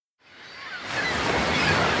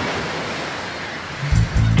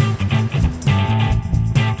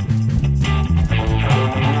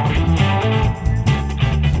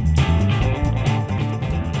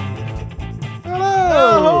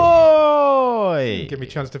didn't give me a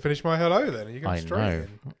chance to finish my hello then. You go straight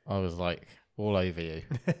in. I was like all over you.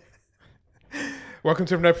 Welcome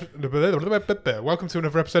to another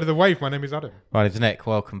episode of The Wave. My name is Adam. My name's Nick.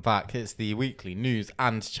 Welcome back. It's the weekly news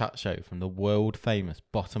and chat show from the world famous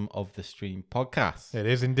Bottom of the Stream podcast. It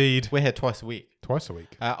is indeed. We're here twice a week. Twice a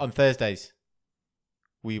week. On Thursdays,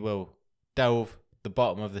 we will delve the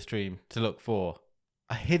bottom of the stream to look for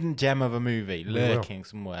a hidden gem of a movie lurking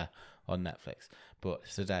somewhere on Netflix. But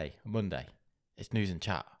today, Monday, it's news and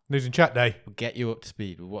chat. News and chat day. We'll get you up to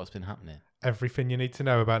speed with what's been happening. Everything you need to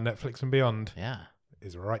know about Netflix and beyond. Yeah.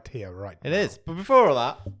 Is right here, right It now. is. But before all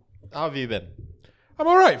that, how have you been? I'm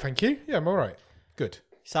all right, thank you. Yeah, I'm all right. Good.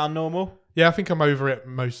 You sound normal? Yeah, I think I'm over it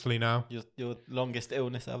mostly now. Your longest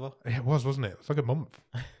illness ever? Yeah, it was, wasn't it? It was like a month.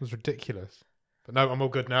 It was ridiculous. But no, I'm all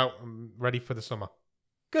good now. I'm ready for the summer.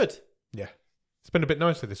 Good. Yeah. It's been a bit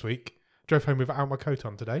nicer this week. Drove home without my coat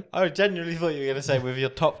on today. I genuinely thought you were going to say with your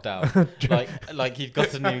top down, like you've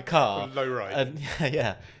got a new car. Low ride. And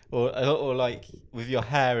yeah, or like with your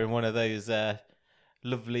hair in one of those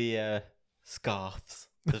lovely scarves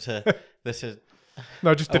that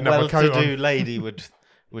No, I just didn't have my coat on. well-to-do lady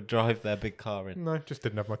would drive their big car in. No, just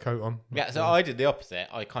didn't have my coat on. Yeah, so I did the opposite.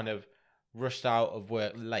 I kind of rushed out of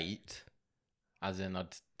work late, as in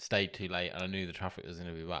I'd stayed too late and I knew the traffic was going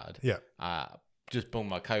to be bad. Yeah. Just bung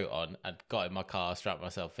my coat on and got in my car, strapped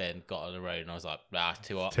myself in, got on the road, and I was like,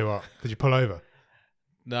 too hot. Too hot. Did you pull over?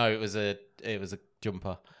 No, it was a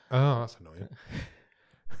jumper. Oh, that's annoying.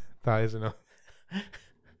 That is annoying.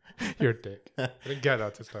 You're a dick. I didn't get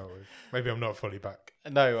that to start with. Maybe I'm not fully back.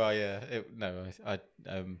 No, I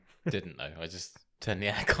didn't know. I just turned the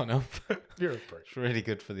aircon up. You're a prick. It's really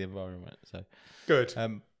good for the environment. So good.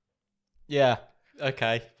 Yeah.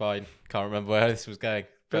 Okay. Fine. Can't remember where this was going.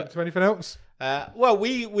 But to anything else? Well,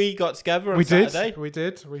 we got together on Saturday. We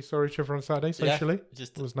did. We saw each other on Saturday socially. Yeah,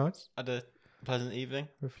 it was nice. Had a pleasant evening.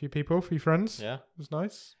 With a few people, a few friends. Yeah. It was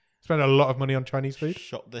nice. Spent a lot of money on Chinese food.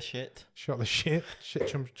 Shot the shit. Shot the shit.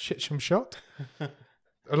 Shit some shot.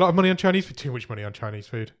 A lot of money on Chinese food. Too much money on Chinese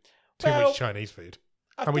food. Too much Chinese food.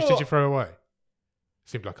 How much did you throw away?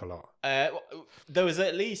 Seemed like a lot. There was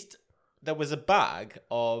a bag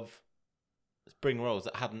of spring rolls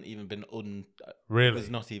that hadn't even been Really?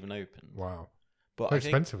 Was not even open. Wow. But Quite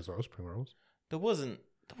expensive as well, spring rolls. There wasn't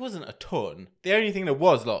a ton. The only thing there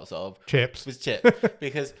was lots of chips. Was chips.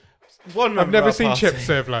 Because one member I've never seen party, chips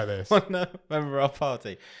served like this. One member of our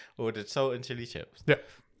party ordered salt and chili chips. Yeah.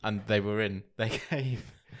 And they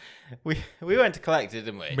gave we went to collect it,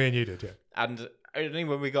 didn't we? Me and you did, yeah. And only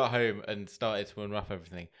when we got home and started to unwrap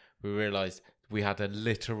everything, we realised we had a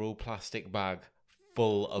literal plastic bag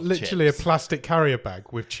full of literally chips. A plastic carrier bag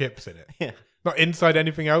with chips in it. Yeah. Not inside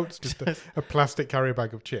anything else, just a plastic carrier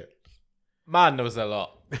bag of chips. Man, there was a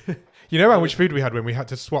lot. You know how much food we had when we had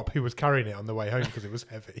to swap who was carrying it on the way home because it was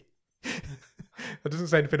heavy? That doesn't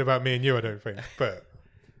say anything about me and you, I don't think, but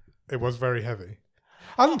it was very heavy.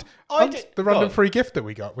 And, the random free gift that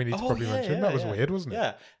we got, we need to probably mention. That was weird, wasn't it?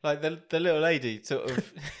 Yeah, like the little lady, sort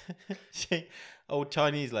of, old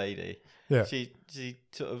Chinese lady. Yeah. She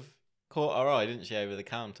sort of caught our eye, didn't she, over the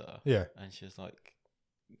counter? Yeah. And she was like,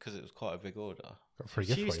 because it was quite a big order. Got a free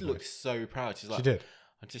gift. She used to look so proud. She's like, she did.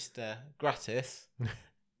 I'm just gratis.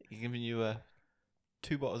 Giving you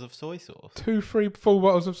 2 bottles of soy sauce. 2 free full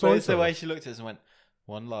bottles of soy sauce. That's the way she looked at us and went,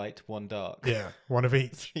 1 light, 1 dark. Yeah, 1 of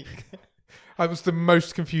each. That was the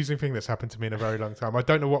most confusing thing that's happened to me in a very long time. I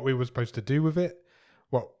don't know what we were supposed to do with it.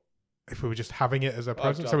 What if we were just having it as a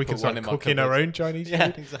present so we could start cooking our own Chinese food?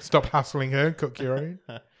 Exactly. Stop hassling her and cook your own.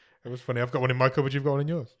 It was funny. I've got one in my cupboard. You've got one in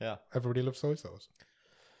yours. Yeah. Everybody loves soy sauce.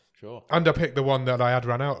 Sure. And I picked the one that I had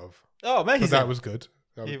run out of. Oh, amazing. So that was good.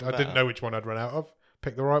 I didn't know which one I'd run out of.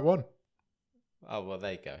 Picked the right one. Oh, well,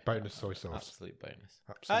 there you go. Bonus soy sauce. Absolute bonus.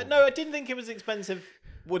 Absolutely. No, I didn't think it was expensive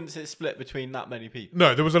once it split between that many people.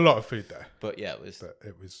 No, there was a lot of food there. But yeah, it was. But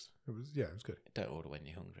it was good. Don't order when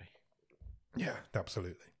you're hungry. Yeah,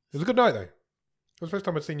 absolutely. It was a good night, though. It was the first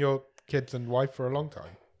time I'd seen your kids and wife for a long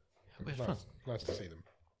time. It was fun. Nice to see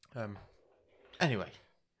them.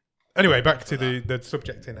 Anyway, back to the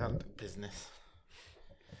subject in hand. Business.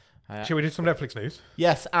 Shall we do some Netflix news?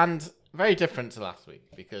 Yes, and very different to last week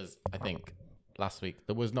because I think last week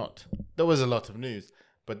there was a lot of news,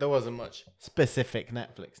 but there wasn't much specific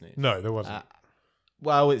Netflix news. No, there wasn't.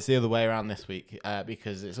 Well, it's the other way around this week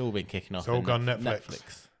because it's all been kicking off. It's all gone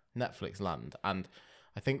Netflix. Netflix land, and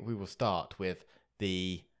I think we will start with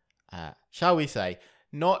the, shall we say,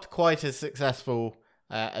 not quite as successful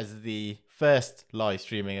as the first live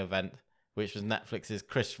streaming event, which was Netflix's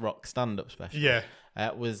Chris Rock stand-up special. Yeah.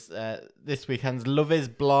 was this weekend's Love is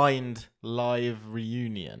Blind live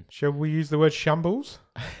reunion. Shall we use the word shambles?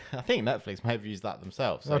 I think Netflix may have used that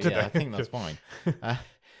themselves. So I think that's fine.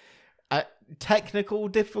 Technical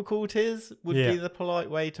difficulties would be the polite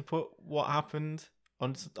way to put what happened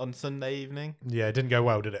on Sunday evening. Yeah, it didn't go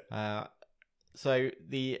well, did it? So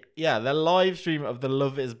the live stream of the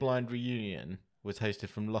Love is Blind reunion was hosted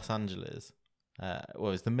from Los Angeles. It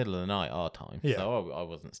was the middle of the night our time, so I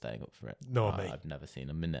wasn't staying up for it. Nor me. I've never seen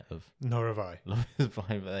a minute of. Nor have I. Love is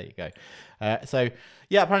Blind, but there you go.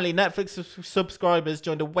 Apparently Netflix subscribers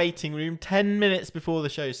joined a waiting room 10 minutes before the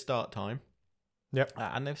show's start time. Yep.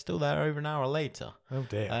 And they're still there over an hour later. Oh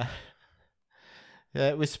dear.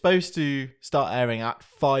 It was supposed to start airing at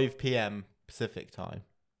 5 p.m. Pacific time.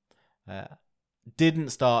 Didn't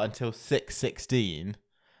start until 6:16.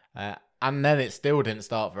 And then it still didn't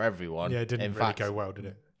start for everyone. Yeah, it didn't really go well, did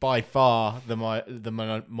it? By far,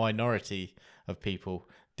 the minority of people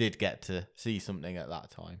did get to see something at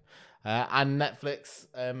that time. And Netflix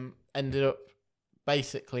ended up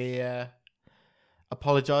basically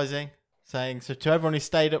apologising, saying, so to everyone who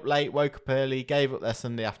stayed up late, woke up early, gave up their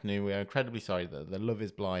Sunday afternoon, we are incredibly sorry that the Love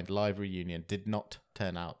is Blind live reunion did not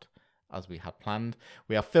turn out as we had planned.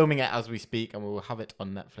 We are filming it as we speak, and we will have it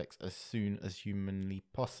on Netflix as soon as humanly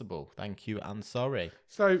possible. Thank you and sorry.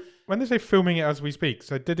 So when they say filming it as we speak,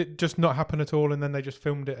 so did it just not happen at all, and then they just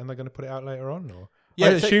filmed it and they're going to put it out later on? Or I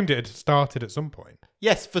assumed it had started at some point.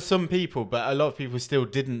 Yes, for some people, but a lot of people still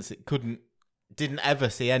didn't ever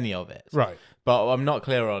see any of it. Right. But I'm not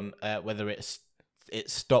clear on whether it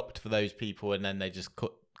stopped for those people and then they just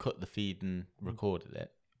cut the feed and recorded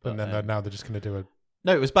it. But, and then now they're just going to do a...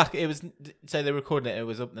 No, it was back. It was, say they recorded it. It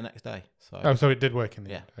was up the next day. So it did work in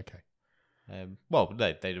the end. Okay. Well,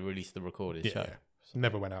 they released the recorded show. Yeah. So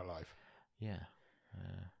never went out live. Yeah.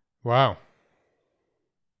 Wow.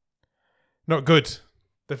 Not good.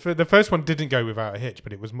 The first one didn't go without a hitch,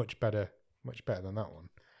 but it was much better than that one.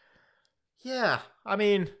 Yeah, I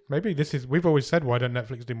mean, maybe this is. We've always said, why don't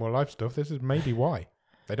Netflix do more live stuff? This is maybe why.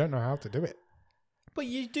 They don't know how to do it. But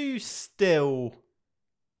you do still.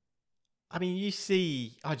 I mean, you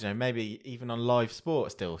see, I don't know, maybe even on live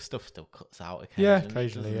sport, stuff still cuts out occasionally. Yeah,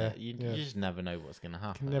 occasionally, yeah. You just never know what's going to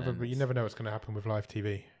happen. You never know what's going to happen with live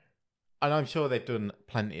TV. And I'm sure they've done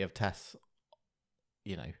plenty of tests,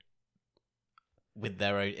 with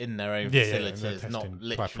their own facilities, not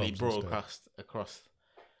literally broadcast across.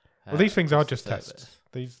 Well, these things are just tests.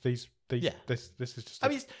 These. This is just. I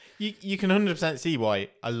mean, you can 100% see why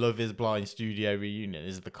a Love is Blind studio reunion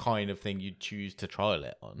is the kind of thing you'd choose to trial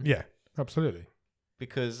it on. Yeah, absolutely.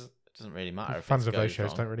 Because it doesn't really matter if fans of those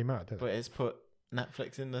shows don't really matter, do they? But it's put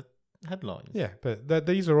Netflix in the headlines. Yeah, but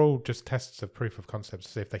these are all just tests of proof of concept to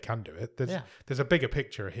see if they can do it. There's a bigger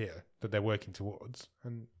picture here that they're working towards,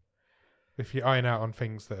 and if you iron out on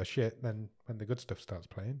things that are shit, then when the good stuff starts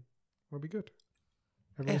playing, we'll be good.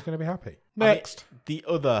 Everyone's going to be happy. Next. I mean, the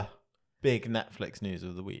other big Netflix news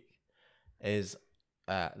of the week is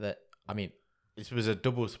that, I mean, this was a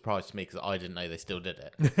double surprise to me because I didn't know they still did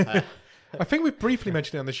it. I think we briefly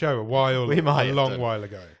mentioned it on the show a long while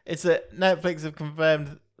ago. It's that Netflix have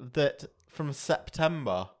confirmed that from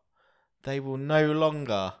September, they will no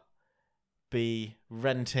longer be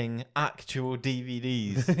renting actual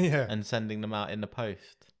DVDs and sending them out in the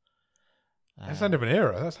post. That's the end of an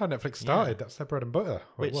era. That's how Netflix started. That's their bread and butter.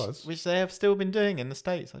 Which they have still been doing in the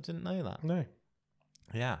States. I didn't know that. No.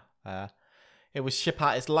 Yeah. It was shipped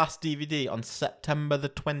out its last DVD on September the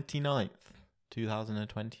 29th,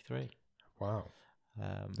 2023. Wow.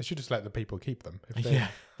 They should just let the people keep them.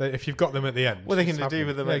 If you've got them at the end. What are they going to do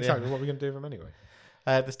with them at exactly. the end? What are we going to do with them anyway?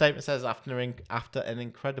 The statement says, after an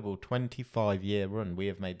incredible 25-year run, we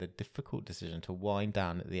have made the difficult decision to wind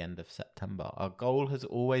down at the end of September. Our goal has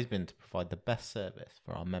always been to provide the best service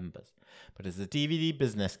for our members. But as the DVD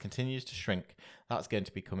business continues to shrink, that's going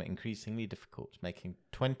to become increasingly difficult. Making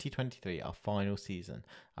 2023 our final season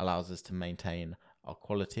allows us to maintain our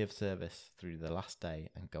quality of service through the last day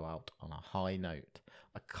and go out on a high note.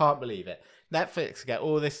 I can't believe it. Netflix get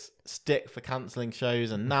all this stick for cancelling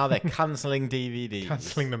shows, and now they're cancelling DVDs.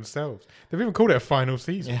 Cancelling themselves. They've even called it a final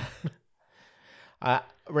season. Yeah.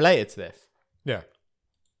 Related to this. Yeah.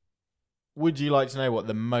 Would you like to know what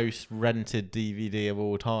the most rented DVD of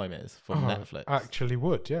all time is from Netflix? I actually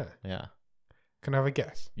would, yeah. Yeah. Can I have a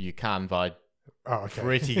guess? You can, but I'm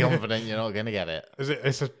pretty confident you're not going to get it.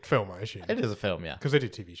 It's a film, I assume. It is a film, yeah. Because they do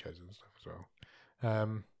TV shows and stuff as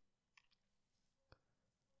well.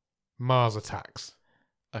 Mars Attacks.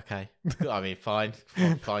 Okay. I mean, fine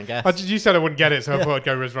guess. You said I wouldn't get it, so I thought I'd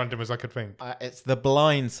go as random as I could think. It's The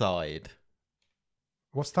Blind Side.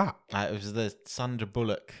 What's that? It was the Sandra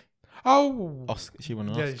Bullock. Oh, she won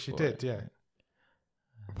an Oscar. Yeah, she did. Yeah.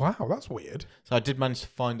 Wow, that's weird. So I did manage to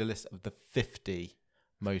find a list of the 50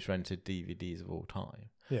 most rented DVDs of all time.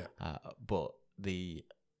 Yeah. But the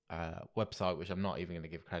website, which I'm not even going to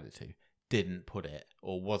give credit to, didn't put it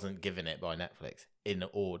or wasn't given it by Netflix in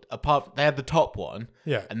order. They had the top one,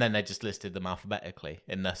 yeah, and then they just listed them alphabetically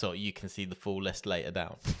in there, so you can see the full list later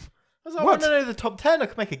down. I was like, what? I want to know the top 10. I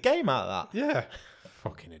could make a game out of that. Yeah,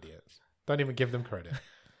 fucking idiots. Don't even give them credit.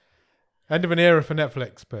 End of an era for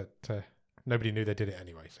Netflix, but nobody knew they did it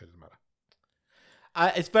anyway, so it doesn't matter.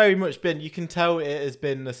 It's very much been. You can tell it has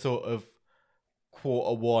been the sort of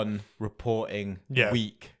Q1 reporting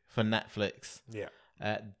week for Netflix. Yeah.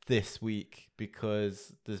 This week,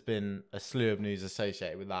 because there's been a slew of news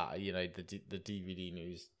associated with that. You know, the DVD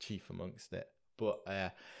news chief amongst it. But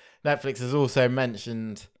Netflix has also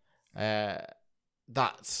mentioned that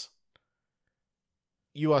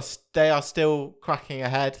they are still cracking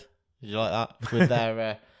ahead. Did you like that? With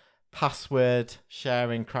their password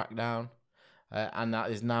sharing crackdown, and that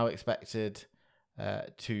is now expected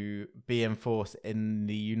to be enforced in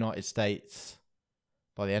the United States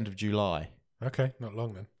by the end of July. Okay, not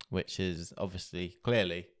long then. Which is obviously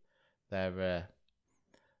clearly their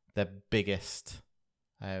biggest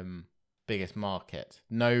market.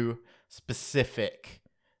 No specific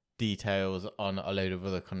details on a load of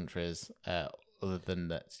other countries, other than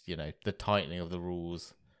that, you know, the tightening of the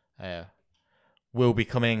rules will be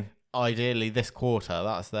coming ideally this quarter.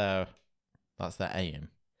 That's their aim.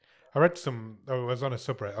 I read I was on a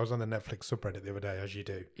subreddit. I was on the Netflix subreddit the other day, as you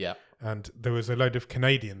do. Yeah. And there was a load of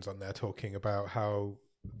Canadians on there talking about how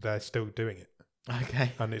they're still doing it.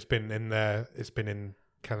 Okay. And it's been in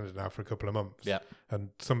Canada now for a couple of months. Yeah.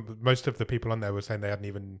 And most of the people on there were saying they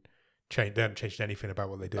hadn't changed anything about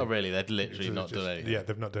what they do. Oh, really? They'd literally not done anything. Yeah,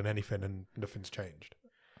 they've not done anything, and nothing's changed.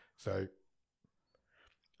 So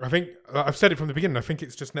I think I've said it from the beginning. I think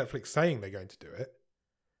it's just Netflix saying they're going to do it,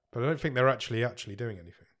 but I don't think they're actually doing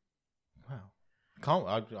anything. Wow.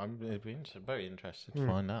 I'm very interested to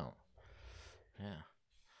find out. Yeah.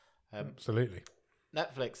 Absolutely.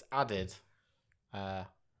 Netflix added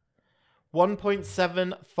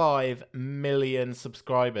 1.75 million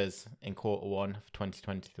subscribers in Q1 of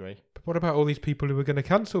 2023. But what about all these people who were going to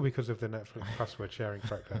cancel because of the Netflix password sharing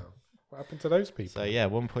crackdown? What happened to those people? So,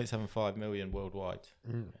 1.75 million worldwide.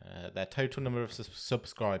 Their total number of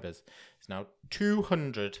subscribers is now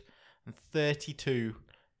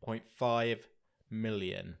 232.5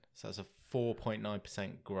 million. So that's a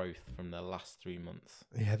 4.9% growth from the last 3 months.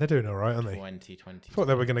 Yeah, they're doing all right, aren't they? 2020. I thought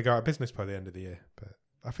they were going to go out of business by the end of the year, but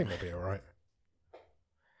I think they'll be all right.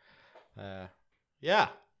 Yeah.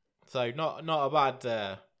 So not a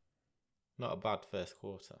bad first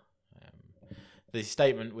quarter. The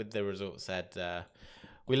statement with the results said,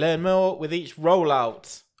 "We learn more with each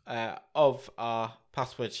rollout of our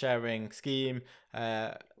password sharing scheme."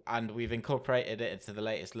 And we've incorporated it into the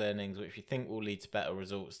latest learnings, which we think will lead to better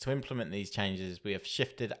results. To implement these changes, we have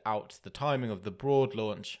shifted out the timing of the broad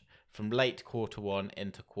launch from late Q1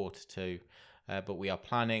 into Q2. But we are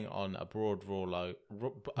planning on a broad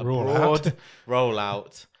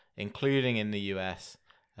rollout, including in the US,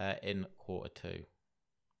 in Q2.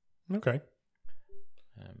 Okay.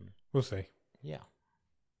 We'll see. Yeah.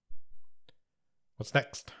 What's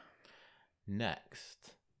next?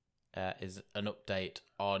 Next is an update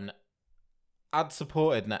on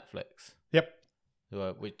ad-supported Netflix. Yep.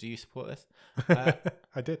 Do you support this?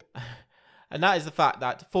 I did. And that is the fact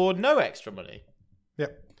that for no extra money,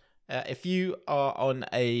 yep. If you are on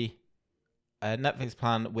a Netflix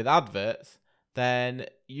plan with adverts, then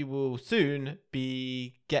you will soon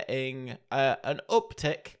be getting an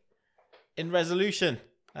uptick in resolution.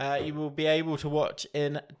 You will be able to watch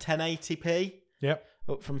in 1080p. Yep.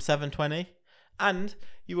 Up from 720. And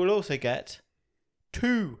you will also get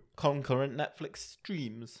 2 concurrent Netflix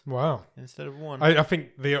streams. Wow. Instead of 1. I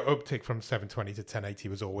think the uptick from 720 to 1080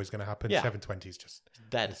 was always going to happen. Yeah. 720 is just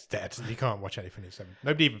dead. It's dead. You can't watch anything in 7.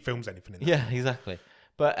 Nobody even films anything in that. Yeah, exactly.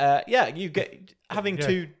 But you get having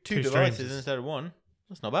two devices instead of 1.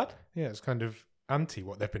 That's not bad. Yeah, it's kind of anti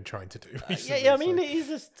what they've been trying to do recently. I mean, it is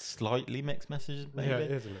a slightly mixed message, maybe. Yeah,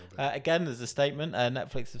 it is a little bit. Again, there's a statement.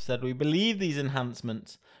 Netflix have said, "We believe these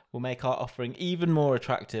enhancements will make our offering even more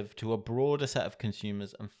attractive to a broader set of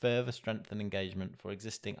consumers and further strengthen engagement for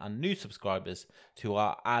existing and new subscribers to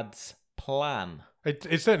our ads plan."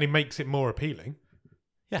 It certainly makes it more appealing.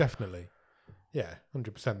 Yeah. Definitely. Yeah,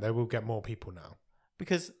 100%. They will get more people now.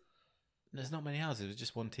 Because there's not many houses with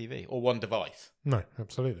just one TV or one device. No,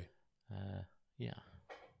 absolutely. Yeah.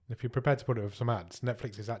 If you're prepared to put it with some ads,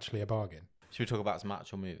 Netflix is actually a bargain. Should we talk about some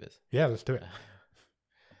actual movies? Yeah, let's do it.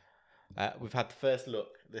 we've had the first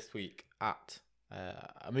look this week at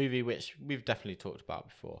a movie which we've definitely talked about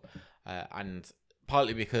before, and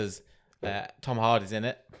partly because Tom Hardy's in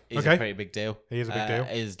it. He's a pretty big deal. He is a big deal.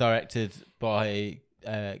 He's directed by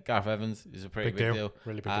Gareth Evans. He's a pretty big deal.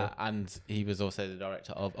 Really big deal. And he was also the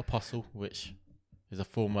director of Apostle, which is a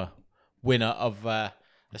former winner of a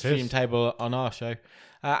stream table on our show.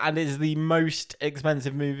 And is the most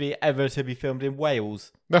expensive movie ever to be filmed in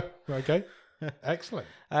Wales. Okay. Excellent.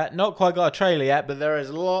 Not quite got a trailer yet, but there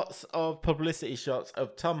is lots of publicity shots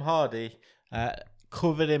of Tom Hardy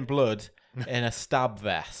covered in blood in a stab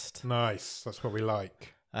vest. Nice. That's what we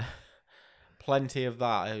like. Plenty of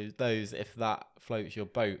that. Those, if that floats your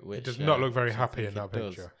boat. Which it does not look very happy in that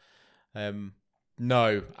picture.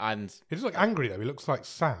 No, and he doesn't look angry though. He looks like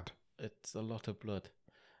sad. It's a lot of blood.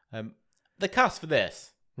 The cast for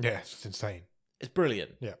this, it's insane. It's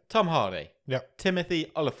brilliant. Yeah. Tom Hardy. Yep.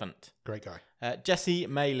 Timothy Oliphant. Great guy. Jesse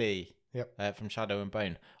Maylie. Yep. From Shadow and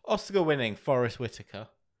Bone. Oscar-winning Forrest Whitaker.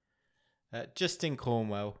 Justin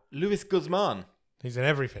Cornwell. Luis Guzman. He's in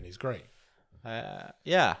everything. He's great.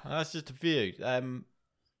 That's just a few.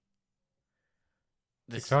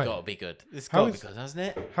 This has got to be good. This has got to be good,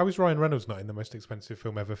 hasn't it? How is Ryan Reynolds not in the most expensive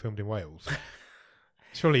film ever filmed in Wales?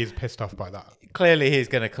 Surely he's pissed off by that. Clearly he's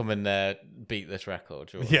going to come and beat this record.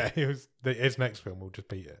 Surely. Yeah, his next film will just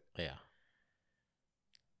beat it. Yeah.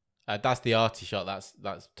 That's the arty shot.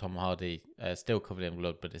 That's Tom Hardy, still covered in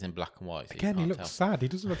blood, but it's in black and white. So again, he looks sad. He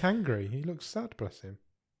doesn't look angry. He looks sad, bless him.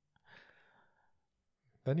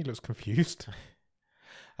 Then he looks confused.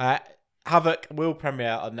 Havoc will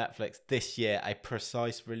premiere on Netflix this year. A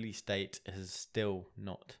precise release date has still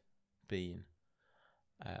not been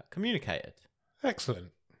communicated. Excellent.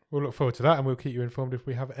 We'll look forward to that, and we'll keep you informed if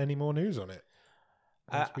we have any more news on it.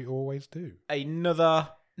 As we always do. Another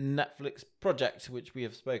Netflix project which we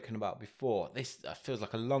have spoken about before. This feels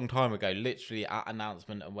like a long time ago, literally at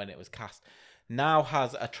announcement and when it was cast. Now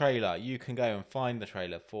has a trailer. You can go and find the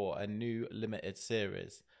trailer for a new limited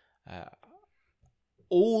series.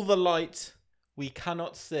 All the Light We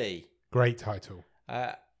Cannot See. Great title.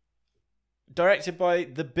 Directed by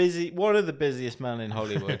one of the busiest men in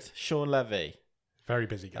Hollywood, Sean Levy. Very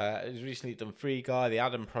busy guy. He's recently done Free Guy, The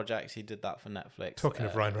Adam Project. He did that for Netflix. Talking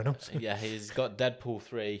of Ryan Reynolds. He's got Deadpool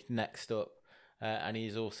 3 next up. And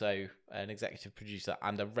he's also an executive producer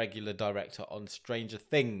and a regular director on Stranger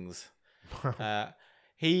Things.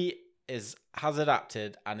 He has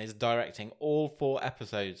adapted and is directing all 4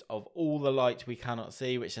 episodes of All the Light We Cannot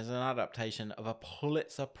See, which is an adaptation of a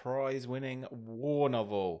Pulitzer Prize winning war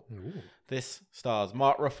novel. Ooh. This stars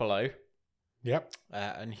Mark Ruffalo. Yep.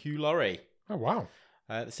 And Hugh Laurie. Oh, wow.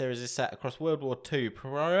 The series is set across World War II,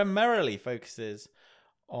 primarily focuses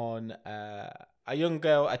on a young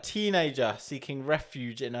girl, a teenager seeking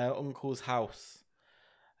refuge in her uncle's house,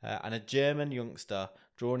 and a German youngster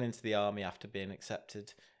drawn into the army after being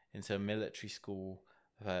accepted into a military school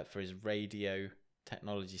for his radio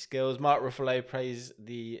technology skills. Mark Ruffalo plays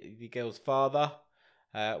the girl's father,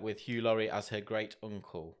 with Hugh Laurie as her great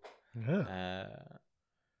uncle.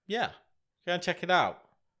 Yeah. Go and check it out.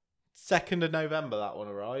 2nd of November, that one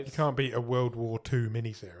arrives. You can't beat a World War II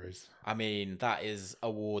miniseries. I mean, that is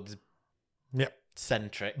awards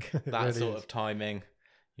centric. That really sort is. Of timing,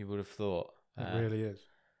 you would have thought. It really is.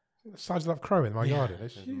 The size of that crow in my garden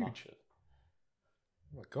is huge. Massive.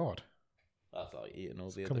 Oh my God. That's like eating all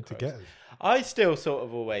the coming other crows. Together. I still sort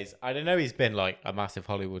of always, I don't know, he's been like a massive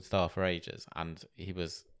Hollywood star for ages, and he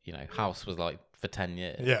was, House was like for 10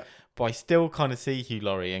 years. Yeah. But I still kind of see Hugh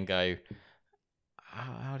Laurie and go,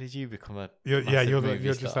 how did you become a you're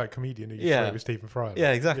just that comedian who used to play with Stephen Fry.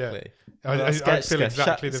 Yeah, exactly. Yeah. I feel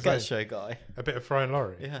exactly the same. Sketch show guy. A bit of Fry and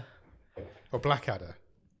Laurie. Yeah. Or Blackadder.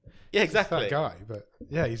 Yeah, exactly. That guy, but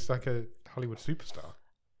yeah, he's like a Hollywood superstar.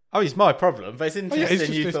 Oh, he's my problem, but it's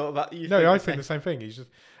interesting you thought about. I think the same thing. He's just,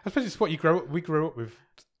 I suppose it's what we grew up with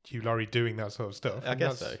Hugh Laurie doing that sort of stuff. I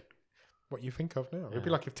guess so. What you think of now? It'd be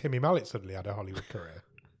like if Timmy Mallet suddenly had a Hollywood career.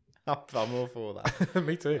 I'm all for that.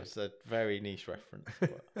 Me too. It's a very niche reference.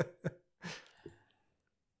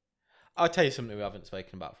 I'll tell you something we haven't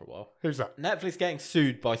spoken about for a while. Who's that? Netflix getting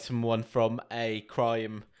sued by someone from a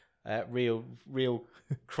crime, real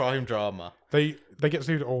crime drama. They get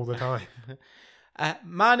sued all the time.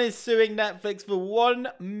 Man is suing Netflix for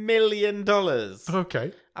 $1 million.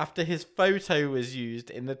 Okay. After his photo was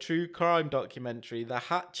used in the true crime documentary, The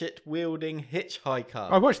Hatchet-Wielding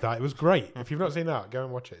Hitchhiker. I watched that. It was great. If you've not seen that, go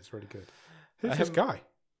and watch it. It's really good. Who's this guy?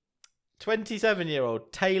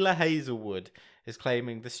 27-year-old Taylor Hazelwood is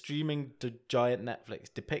claiming the streaming giant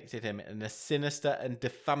Netflix depicted him in a sinister and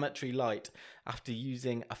defamatory light after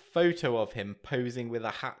using a photo of him posing with a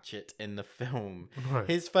hatchet in the film. Right.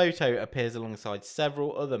 His photo appears alongside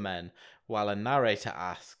several other men, while a narrator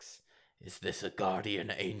asks, "Is this a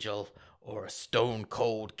guardian angel or a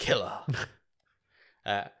stone-cold killer?"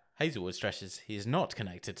 Hazelwood stresses he is not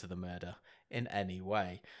connected to the murder in any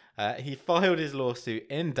way. He filed his lawsuit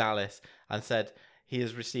in Dallas and said he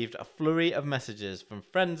has received a flurry of messages from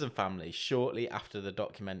friends and family shortly after the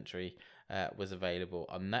documentary was available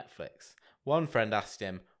on Netflix. One friend asked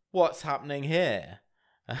him, "What's happening here?"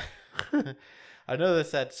 Another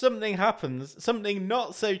said, "Something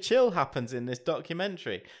not so chill happens in this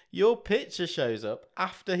documentary. Your picture shows up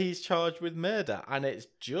after he's charged with murder, and it's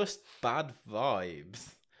just bad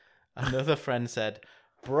vibes." Another friend said,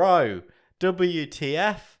 "Bro,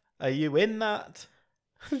 WTF? Are you in that?"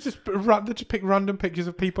 They just pick random pictures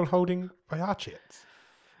of people holding hatchets.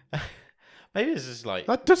 Maybe it's just like...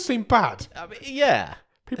 That does seem bad. I mean, yeah.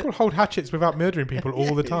 People hold hatchets without murdering people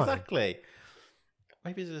all the time. Exactly.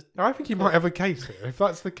 Maybe it's just... I think you might have a case here, if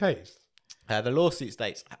that's the case. The lawsuit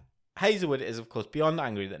states, Hazelwood is, of course, beyond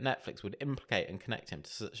angry that Netflix would implicate and connect him to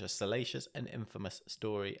such a salacious and infamous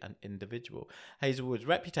story and individual. Hazelwood's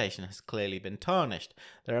reputation has clearly been tarnished.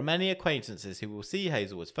 There are many acquaintances who will see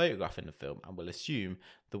Hazelwood's photograph in the film and will assume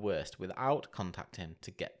the worst without contacting him to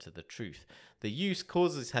get to the truth. The use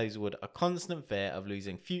causes Hazelwood a constant fear of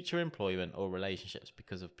losing future employment or relationships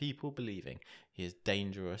because of people believing he is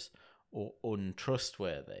dangerous or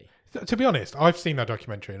untrustworthy. To be honest, I've seen that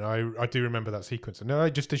documentary and I do remember that sequence. And I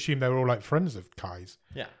just assumed they were all like friends of Kai's.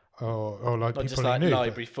 Yeah. Or like not people just like he knew,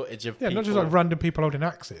 library footage of people. not just like random people holding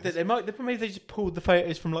axes. Maybe they just pulled the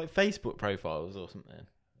photos from like Facebook profiles or something.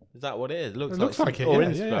 Is that what it is? It looks like it. Or yeah,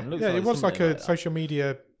 Instagram. Yeah, it was like a like social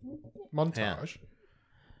media montage.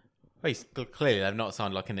 Well, clearly they've not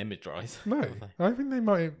signed like an image right. No, I think they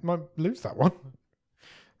might lose that one.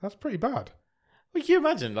 That's pretty bad. Well, can you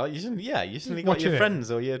imagine? Like, you suddenly got your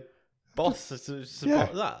friends or your boss to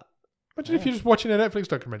support that. Imagine if you're just watching a Netflix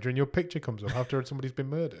documentary and your picture comes up after somebody's been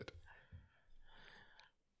murdered.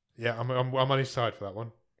 Yeah, I'm on his side for that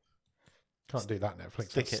one. Can't do that,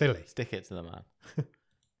 Netflix. That's silly. Stick it to the man.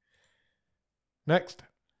 Next.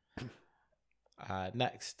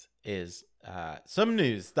 Next is some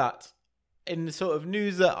news that, in the sort of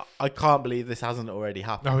news that I can't believe this hasn't already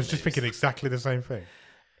happened. I was just thinking exactly the same thing.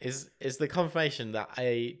 Is the confirmation that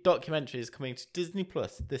a documentary is coming to Disney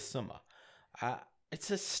Plus this summer. It's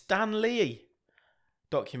a Stan Lee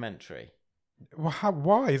documentary. Well,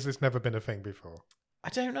 why has this never been a thing before? I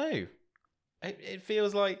don't know. It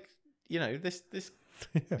feels like, this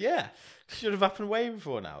should have happened way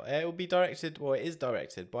before now. It will be directed, or it is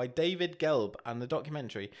directed, by David Gelb, and the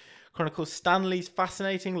documentary chronicles Stan Lee's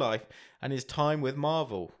fascinating life and his time with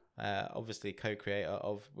Marvel. Obviously co-creator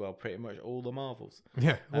of, pretty much all the Marvels.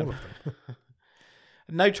 Yeah, all of them.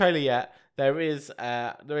 No trailer yet. There is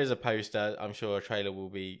a poster. I'm sure a trailer will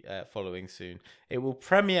be following soon. It will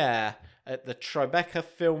premiere at the Tribeca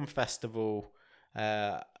Film Festival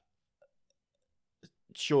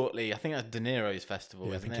shortly. I think that's De Niro's festival,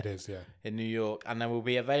 yeah, isn't I think it is, yeah. In New York. And then will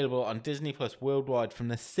be available on Disney Plus worldwide from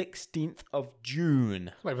the 16th of June.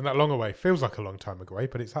 It's not even that long away. Feels like a long time away,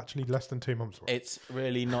 but it's actually less than 2 months away. It's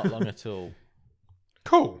really not long at all.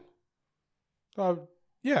 Cool.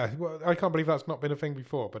 Yeah, well, I can't believe that's not been a thing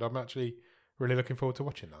before, but I'm actually really looking forward to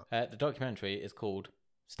watching that. The documentary is called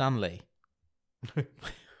Stan Lee.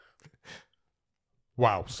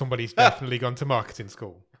 Wow, somebody's definitely gone to marketing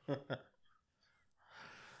school.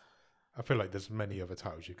 I feel like there's many other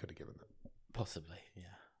titles you could have given them. Possibly, yeah.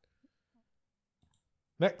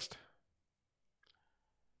 Next.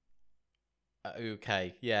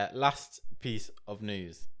 Okay, yeah. Last piece of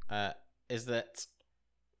news is that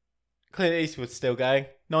Clint Eastwood's still going.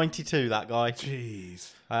 92, that guy.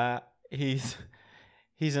 Jeez.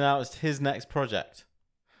 He's announced his next project.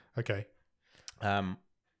 Okay. I've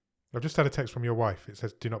just had a text from your wife. It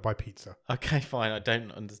says, "Do not buy pizza." Okay, fine. I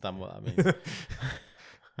don't understand what that means.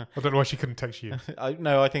 I don't know why she couldn't text you. I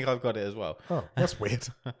think I've got it as well. Oh, that's weird.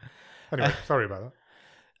 Anyway, sorry about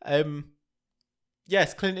that.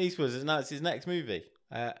 Yes, Clint Eastwood has announced his next movie,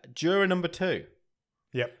 Juror Number 2.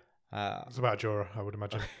 Yep. It's about a juror, I would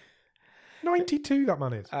imagine. 92, that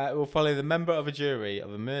man is. It will follow the member of a jury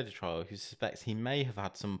of a murder trial who suspects he may have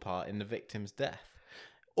had some part in the victim's death.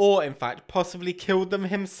 Or, in fact, possibly killed them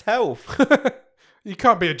himself. You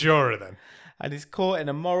can't be a juror then. And is caught in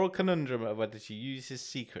a moral conundrum of whether to use his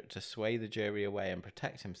secret to sway the jury away and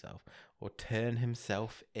protect himself, or turn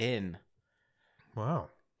himself in. Wow.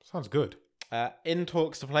 Sounds good. In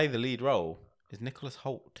talks to play the lead role is Nicholas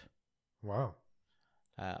Hoult. Wow.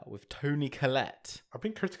 with Toni Collette. I've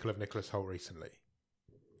been critical of Nicholas Hoult recently,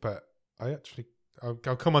 but I'll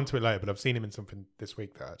come on to it later, but I've seen him in something this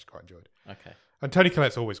week that I actually quite enjoyed. Okay. And Toni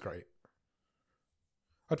Collette's always great.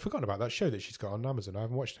 I'd forgotten about that show that she's got on Amazon. I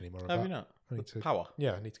haven't watched any more of that. Have you not? Power.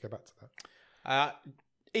 Yeah, I need to go back to that.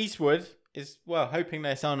 Eastwood is, hoping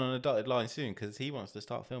they sign on a dotted line soon because he wants to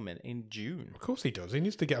start filming in June. Of course he does. He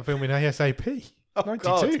needs to get a film in ASAP. Oh,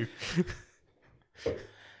 92.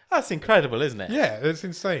 That's incredible, isn't it? Yeah, it's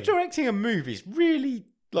insane. Directing a movie is really,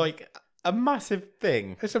 like, a massive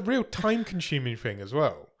thing. It's a real time-consuming thing as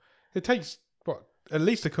well. It takes, at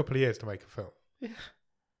least a couple of years to make a film. Yeah.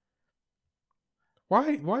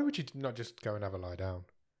 Why would you not just go and have a lie down?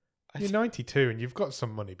 You're 92 and you've got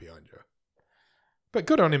some money behind you. But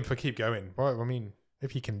good on him for keep going. I mean,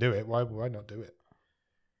 if he can do it, why not do it?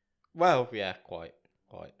 Well, yeah, quite.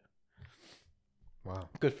 Wow.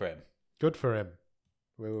 Good for him. Good for him.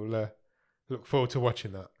 We'll look forward to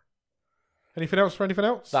watching that. Anything else for anything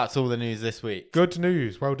else? That's all the news this week. Good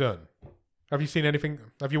news. Well done. Have you seen anything?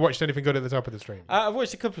 Have you watched anything good at the top of the stream? I've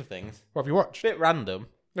watched a couple of things. What have you watched? Bit random.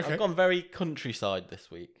 Okay. I've gone very countryside this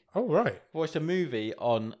week. Oh, right. I watched a movie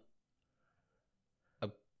on...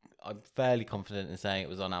 I'm fairly confident in saying it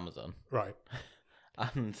was on Amazon. Right.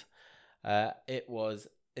 And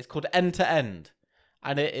it's called End to End.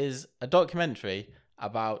 And it is a documentary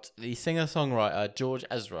about the singer-songwriter George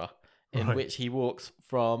Ezra, in which he walks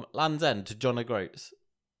from Land's End to John O'Groats.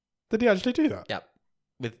 Did he actually do that? Yep.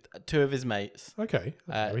 With two of his mates. Okay.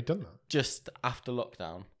 We've done that. Just after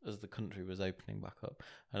lockdown, as the country was opening back up.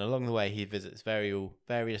 And along the way, he visits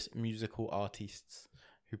various musical artists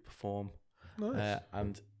who perform. Nice.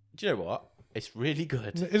 And do you know what? It's really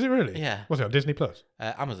good. Is it really? Yeah. Was it on Disney Plus?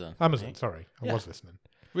 Amazon. Amazon, sorry. I was listening.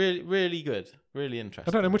 Really, really good. Really interesting.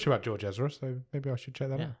 I don't know much about George Ezra, so maybe I should check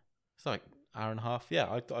that out. It's like an hour and a half. Yeah,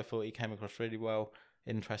 I thought he came across really well.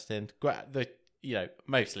 Interesting.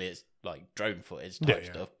 Mostly it's like drone footage type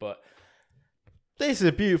stuff, but this is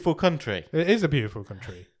a beautiful country. It is a beautiful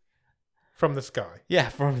country. From the sky. Yeah,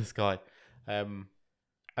 from the sky.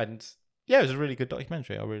 And yeah, it was a really good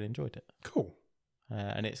documentary. I really enjoyed it. Cool.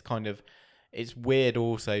 And it's weird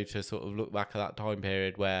also to sort of look back at that time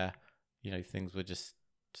period where, things were just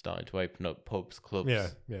starting to open up, pubs,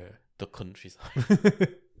 clubs, the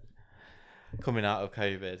countryside. Coming out of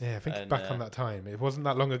COVID. Yeah, think back on that time. It wasn't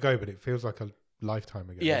that long ago, but it feels like a lifetime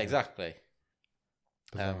ago. Yeah, exactly.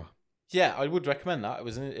 Yeah, I would recommend that. It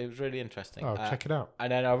was really interesting. Oh, check it out.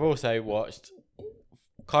 And then I've also watched,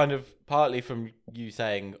 kind of partly from you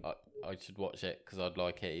saying I should watch it because I'd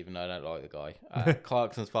like it, even though I don't like the guy.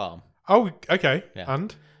 Clarkson's Farm. Oh, okay. Yeah.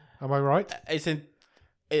 And am I right?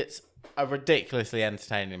 It's a ridiculously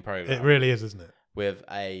entertaining program. It really is, isn't it? With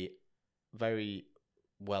a very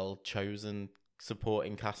well chosen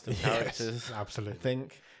supporting cast of characters. Yes, absolutely. I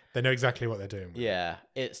think they know exactly what they're doing. Yeah,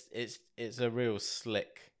 it's a real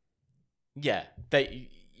slick. Yeah,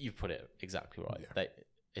 you put it exactly right. Yeah.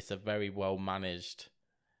 It's a very well managed.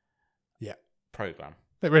 Yeah. Program.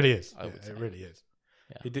 It really is. It really is.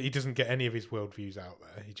 Yeah. He doesn't get any of his worldviews out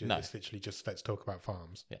there. It's literally just let's talk about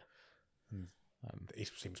farms. Yeah. It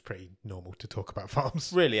seems pretty normal to talk about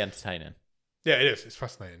farms. Really entertaining. Yeah, it is. It's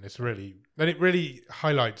fascinating. It really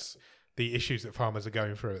highlights the issues that farmers are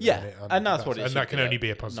going through. At the minute, and that's what it and should that can be only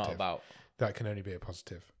be a positive. Not about. That can only be a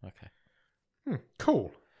positive. Okay.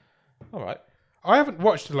 Cool. All right. I haven't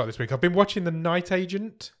watched a lot this week. I've been watching The Night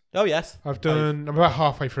Agent. Oh yes. I'm about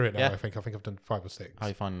halfway through it now. I think I've done 5 or 6. How are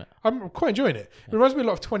you finding it? I'm quite enjoying it. It reminds me a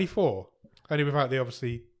lot of 24, only without the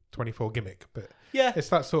obviously 24 gimmick. But it's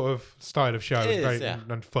that sort of style of show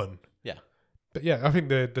and fun. Yeah. But yeah, I think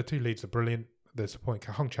the two leads are brilliant. The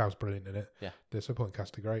supporting Hong Chau's brilliant in it. Yeah. The supporting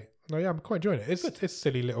cast are great. No, yeah, I'm quite enjoying it. It's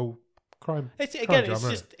silly little crime. It's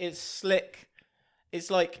drama, it's slick. It's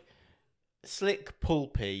like slick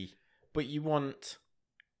pulpy, but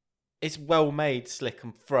it's well made, slick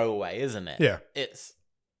and throwaway, isn't it? Yeah. It's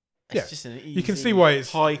just an easy, you can see why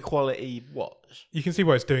it's high quality watch. You can see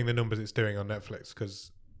why it's doing the numbers it's doing on Netflix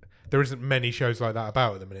because there isn't many shows like that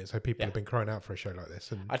about at the minute. So people have been crying out for a show like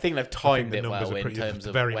this. And I think they've timed it well in terms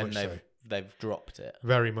of when they've dropped it.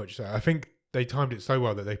 Very much so. I think they timed it so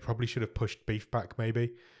well that they probably should have pushed Beef back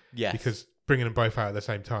maybe. Yes. Because bringing them both out at the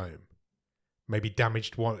same time maybe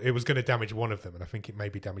damaged one. It was going to damage one of them, and I think it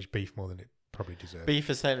maybe damaged Beef more than it probably deserved. Beef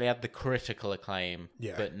has certainly had the critical acclaim,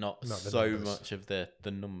 but not so numbers. Much of the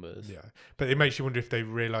numbers. Yeah, but it makes you wonder if they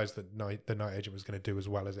realised that the Night Agent was going to do as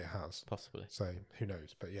well as it has. Possibly. So who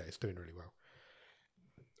knows? But yeah, it's doing really well.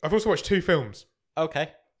 I've also watched 2 films.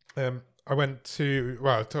 Okay. I went to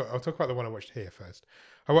I'll talk about the one I watched here first.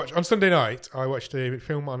 On Sunday night. I watched a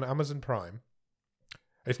film on Amazon Prime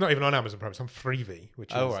It's not even on Amazon Prime. It's on Freevee,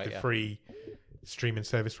 which is the free streaming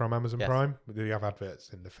service from Amazon Prime. They have adverts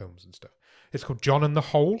in the films and stuff. It's called John and the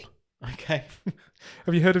Hole. Okay.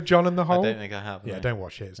 Have you heard of John and the Hole? I don't think I have. Yeah, don't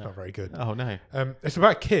watch it. It's not very good. Oh, no. It's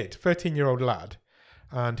about a kid, 13-year-old lad,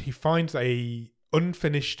 and he finds a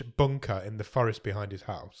unfinished bunker in the forest behind his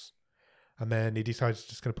house. And then he decides he's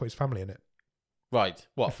just going to put his family in it. Right.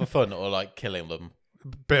 What, for fun or like killing them?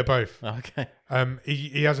 Bit of both. Okay.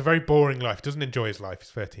 He has a very boring life. Doesn't enjoy his life. He's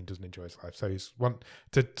 13. Doesn't enjoy his life. So he's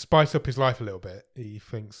to spice up his life a little bit. He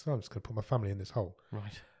thinks, I'm just going to put my family in this hole.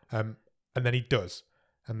 Right. And then he does.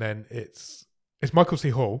 And then it's Michael C.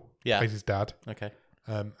 Hall plays his dad. Okay.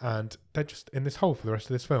 And they're just in this hole for the rest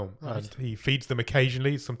of this film. Right. And he feeds them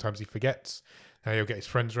occasionally. Sometimes he forgets. He'll get his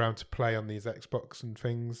friends around to play on these Xbox and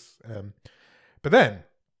things. But then,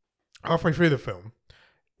 halfway through the film,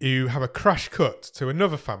 you have a crash cut to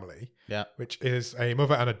another family, which is a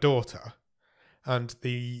mother and a daughter. And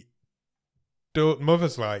the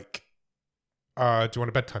mother's like, do you want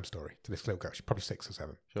a bedtime story to this little girl? She's probably 6 or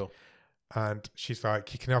 7. Sure. And she's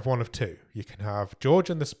like, you can have one of two. You can have George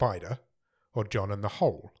and the spider or John and the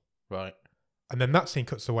hole. Right. And then that scene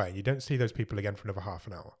cuts away. You don't see those people again for another half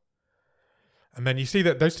an hour. And then you see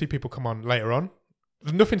that those two people come on later on.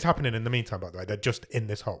 Nothing's happening in the meantime, by the way. They're just in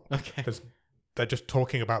this hole. Okay. They're just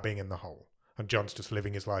talking about being in the hole. And John's just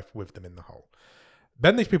living his life with them in the hole.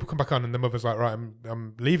 Then these people come back on and the mother's like, right,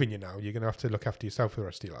 I'm leaving you now. You're going to have to look after yourself for the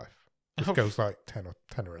rest of your life. This girl's like 10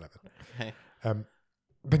 or 11. Okay.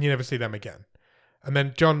 Then you never see them again. And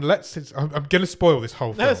then John lets his... I'm going to spoil this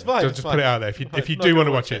whole film. No, it's fine. Just put it out there. If you do want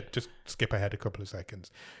to watch it, just skip ahead a couple of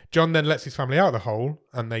seconds. John then lets his family out of the hole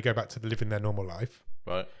and they go back to living their normal life.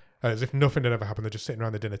 Right. As if nothing had ever happened. They're just sitting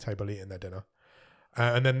around the dinner table eating their dinner.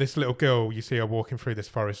 And then this little girl, you see her walking through this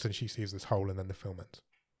forest and she sees this hole and then the film ends.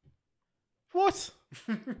 What?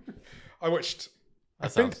 I watched... I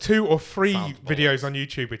think 2 or 3 videos on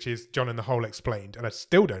YouTube, which is John and the Hole explained, and I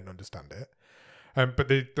still don't understand it. But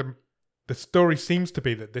the story seems to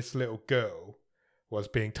be that this little girl was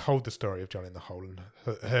being told the story of John in the Hole, and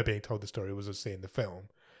her being told the story was us seeing the film,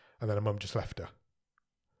 and then her mum just left her.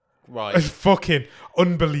 Right. It's fucking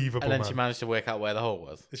unbelievable. And then she managed to work out where the hole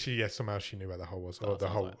was. Somehow she knew where the hole was,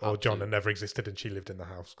 or John had never existed and she lived in the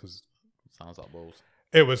house. Cause sounds like balls.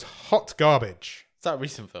 It was hot garbage. Is that a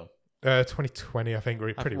recent film? 2020, I think,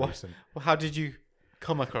 pretty recent. Well, how did you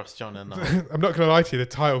come across John and the Hole? I'm not going to lie to you,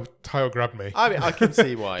 the title grabbed me. I mean, I can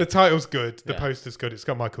see why. The title's good, the poster's good, it's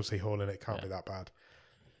got Michael C. Hall in it, can't be that bad.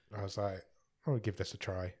 I was like, I'm going to give this a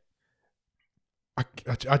try.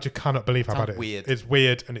 I just cannot believe how bad it is. It's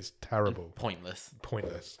weird and it's terrible. And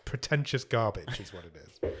pointless. Pretentious garbage is what it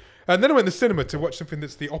is. And then I went to the cinema to watch something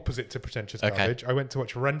that's the opposite to pretentious garbage. I went to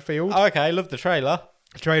watch Renfield. Oh, okay, I love the trailer.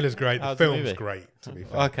 The trailer's great. The film's great, to be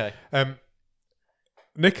fair. Okay.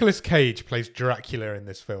 Nicolas Cage plays Dracula in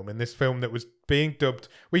this film. In this film that was being dubbed...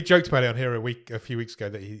 We joked about it on here a few weeks ago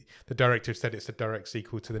that the director said it's a direct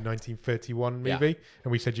sequel to the 1931 movie. Yeah.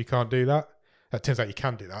 And we said you can't do that. It turns out you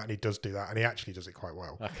can do that, and he does do that, and he actually does it quite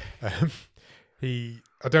well. Okay.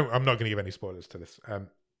 I'm not going to give any spoilers to this,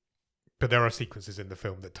 but there are sequences in the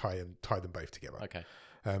film that tie them both together. Okay.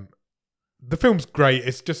 The film's great.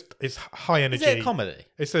 It's high energy. Is it a comedy?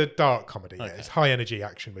 It's a dark comedy. Okay. Yeah, it's high energy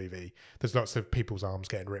action movie. There's lots of people's arms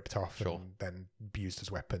getting ripped off and then used as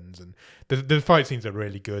weapons, and the fight scenes are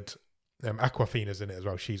really good. Aquafina's in it as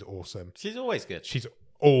well. She's awesome. She's always good. She's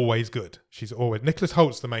always good. Nicholas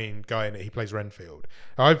Holt's the main guy in it. He plays Renfield.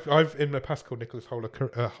 I've in the past called Nicholas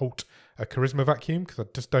Holt a charisma vacuum because I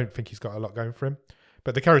just don't think he's got a lot going for him.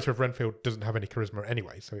 But the character of Renfield doesn't have any charisma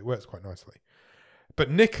anyway, so it works quite nicely. But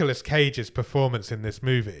Nicolas Cage's performance in this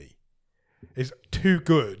movie is too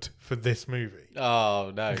good for this movie.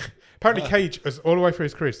 Oh, no. Apparently Cage, as all the way through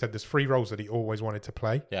his career, said there's 3 roles that he always wanted to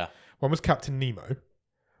play. Yeah. One was Captain Nemo.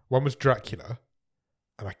 One was Dracula.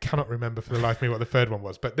 And I cannot remember for the life of me what the third one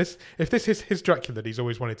was. But if this is his Dracula that he's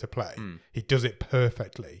always wanted to play, he does it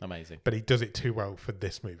perfectly. Amazing. But he does it too well for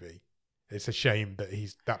this movie. It's a shame that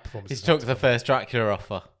that performance. He's took the first Dracula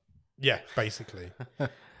offer. Yeah, basically.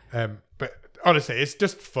 But honestly, it's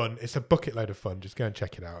just fun. It's a bucket load of fun. Just go and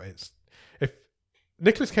check it out. If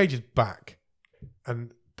Nicolas Cage is back,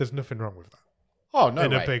 and there's nothing wrong with that. Oh no,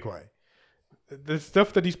 in a big way. The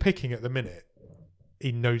stuff that he's picking at the minute,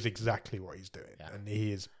 he knows exactly what he's doing, and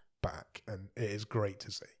he is back, and it is great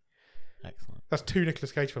to see. Excellent. That's 2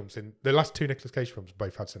 Nicolas Cage films. The last 2 Nicolas Cage films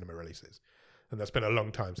both had cinema releases, and that's been a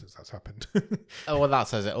long time since that's happened. Oh well, that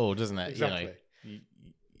says it all, doesn't it? Exactly.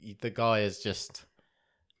 The guy has just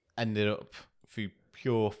ended up through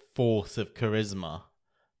pure force of charisma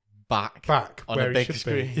back on a big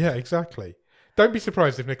screen. Yeah, exactly. Don't be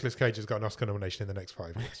surprised if Nicolas Cage has got an Oscar nomination in the next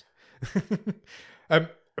 5 years.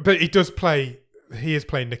 But he does play. He is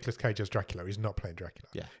playing Nicolas Cage as Dracula. He's not playing Dracula.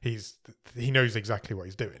 Yeah. He knows exactly what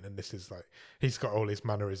he's doing, and this is like he's got all his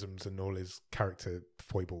mannerisms and all his character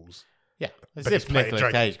foibles. Yeah, as if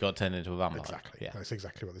Nicolas Cage got turned into a vampire. Exactly. Yeah, that's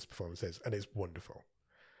exactly what this performance is, and it's wonderful.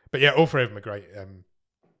 But yeah, all three of them are great.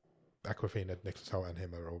 Awkwafina, Nicholas Hoult, and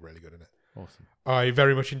him are all really good in it. Awesome. I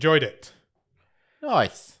very much enjoyed it.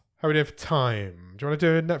 Nice. How are we doing for time? Do you want to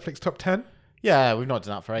do a Netflix top 10? Yeah, we've not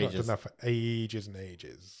done that for ages. Not done that for ages and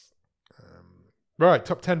ages. Right,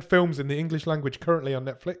 top 10 films in the English language currently on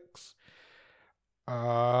Netflix.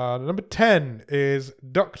 Number 10 is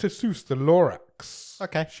Dr. Seuss the Lorax.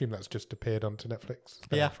 Okay. I assume that's just appeared onto Netflix. It's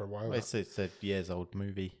been out for a while. It's a years old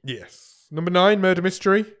movie. Yes. Number 9, Murder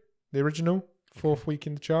Mystery, the original, 4th week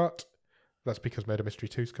in the chart. That's because Murder Mystery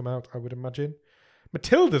 2's come out, I would imagine.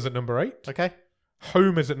 Matilda's at number 8. Okay.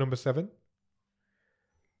 Home is at number 7.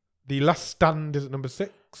 The Last Stand is at number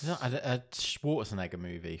 6. Is that a Schwarzenegger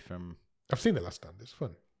movie from... I've seen The Last Stand. It's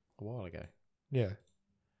fun. A while ago. Yeah.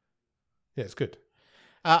 Yeah, it's good.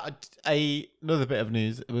 Another bit of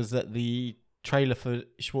news was that the trailer for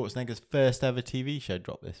Schwarzenegger's first ever TV show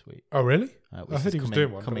dropped this week. Oh, really? I heard he was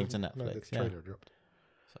doing one. Coming to Netflix. No, the trailer dropped.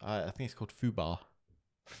 So I think it's called Fubar.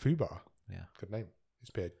 Fubar? Yeah. Good name.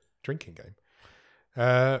 It's be a drinking game.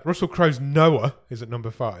 Russell Crowe's Noah is at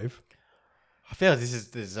number 5. I feel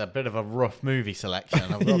this is a bit of a rough movie selection.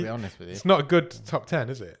 I've got to be honest with you. It's not a good top 10,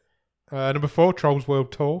 is it? Number 4, Trolls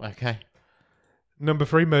World Tour. Okay. Number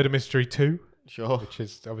 3, Murder Mystery 2. Sure. Which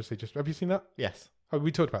is obviously just... Have you seen that? Yes. Oh,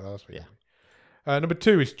 we talked about that last week. Yeah. Number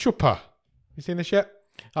 2 is Chuppa. You seen this yet?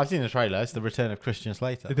 I've seen the trailer. It's the return of Christian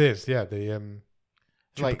Slater. It is, yeah. The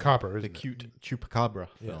Chupacabra, isn't it? The cute Chupacabra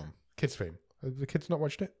film. Kids film. Have the kids not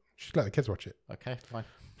watched it? You should let the kids watch it. Okay, fine.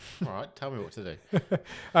 All right, tell me what to do.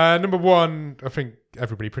 Number 1, I think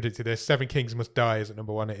everybody predicted this. Seven Kings Must Die is at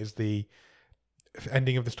number 1. It is the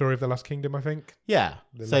ending of the story of the Last Kingdom, I think. Yeah.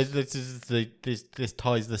 So this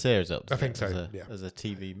ties the series up. I think so. As a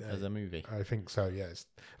TV, as a movie. I think so. Yeah.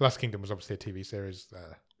 Last Kingdom was obviously a TV series.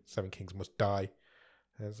 Seven Kings Must Die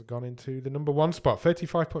has gone into the number 1 spot.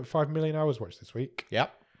 35.5 million hours watched this week.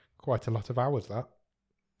 Yep. Quite a lot of hours. That.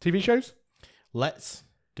 TV shows. Let's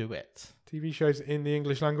do it. TV shows in the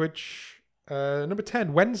English language. Number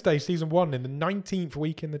 10, Wednesday season 1 in the 19th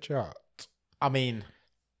week in the chart. I mean,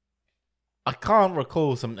 I can't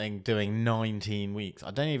recall something doing 19 weeks.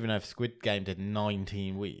 I don't even know if Squid Game did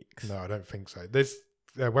 19 weeks. No, I don't think so. This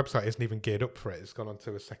website isn't even geared up for it. It's gone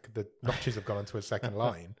onto a second. The notches have gone onto a second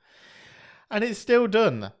line, and it's still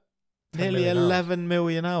done. Nearly 11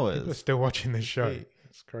 million hours. People are still watching this show.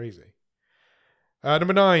 It's crazy.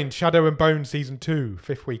 Number 9, Shadow and Bone season 2,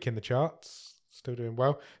 5th week in the charts. Still doing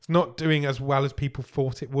well. It's not doing as well as people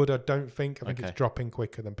thought it would. I don't think. I think it's dropping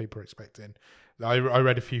quicker than people are expecting. I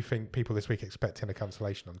read a few people this week expecting a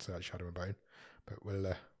cancellation on Shadow and Bone, but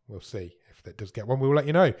we'll see if it does get one. We'll let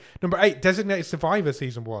you know. Number 8, Designated Survivor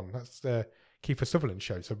season 1. That's the Kiefer Sutherland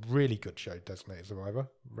show. It's a really good show, Designated Survivor.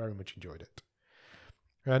 Very much enjoyed it.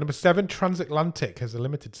 Number 7, Transatlantic has a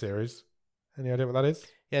limited series. Any idea what that is?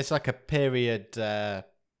 Yeah, it's like a period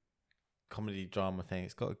comedy drama thing.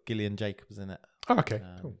 It's got Gillian Jacobs in it. Oh, okay.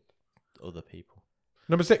 Cool. Other people.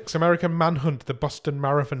 Number 6, American Manhunt, the Boston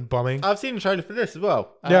Marathon bombing. I've seen the trailer for this as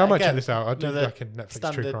well. Yeah, I might check this out. I do like a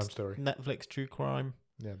Netflix true crime story. Netflix true crime.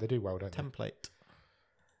 Yeah, they do well, don't they? Template.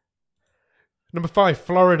 Number 5,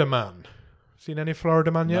 Florida Man. Seen any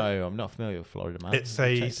Florida Man yet? No, I'm not familiar with Florida Man. It's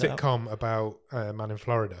a sitcom about a man in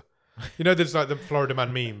Florida. You know, there's like the Florida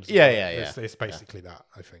Man memes. Yeah. It's basically that,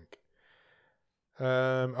 I think.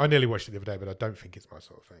 I nearly watched it the other day, but I don't think it's my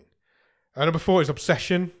sort of thing. Number 4 is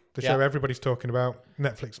Obsession, the show everybody's talking about.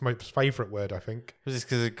 Netflix's most favourite word, I think. Was this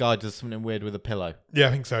because a guy does something weird with a pillow? Yeah,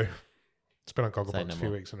 I think so. It's been on Gogglebox a few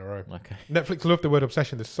weeks in a row. Okay. Netflix love the word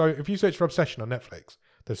obsession. If you search for obsession on Netflix,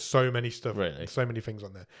 there's so many stuff. Really? So many things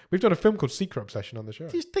on there. We've done a film called Secret Obsession on the show.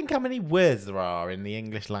 Just think how many words there are in the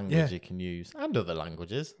English language you can use and other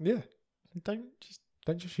languages. Yeah. Don't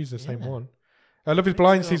just use the same one. Love is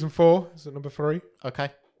Blind season 4 is at number 3.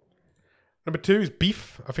 Okay. Number 2 is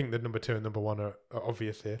Beef. I think the number 2 and number 1 are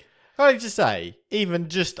obvious here. Can I just say, even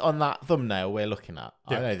just on that thumbnail we're looking at,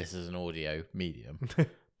 I know this is an audio medium,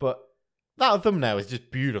 but that thumbnail is just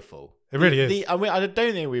beautiful. It really is. I don't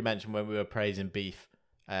think we mentioned when we were praising Beef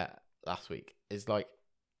last week. Is like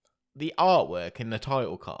the artwork in the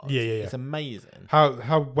title card. Yeah. It's amazing.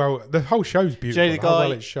 How well the whole show's beautiful. You know, how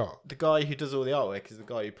well it's shot. The guy who does all the artwork is the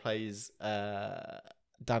guy who plays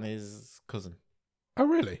Danny's cousin. Oh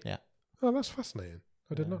really? Yeah. Oh, that's fascinating.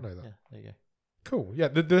 I did not know that. Yeah, there you go. Cool. Yeah,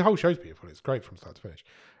 the whole show's beautiful. It's great from start to finish.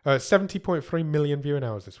 70.3 million viewing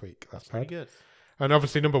hours this week. That's pretty good. And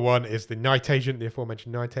obviously, number one is the Night Agent, the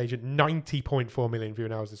aforementioned Night Agent. 90.4 million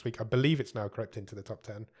viewing hours this week. I believe it's now crept into the top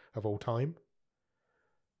 10 of all time.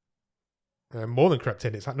 More than crept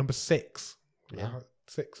in. It's at number 6. Yeah.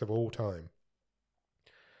 6 of all time.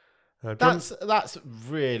 That's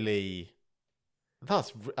really...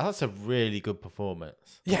 That's a really good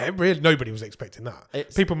performance. Yeah, nobody was expecting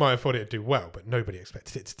that. People might have thought it'd do well, but nobody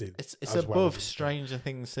expected it to do. It's above Stranger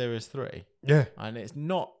Things Series 3. Yeah, and it's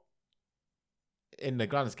not, in the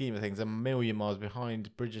grand scheme of things, a million miles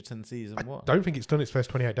behind Bridgerton season 1. I don't think it's done its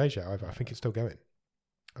first 28 days yet either. I think it's still going.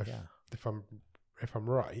 If I'm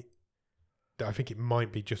right, I think it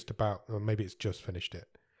might be just about, or maybe it's just finished it.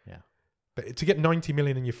 Yeah. But to get 90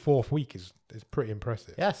 million in your 4th week is pretty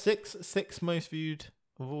impressive. Yeah, six most viewed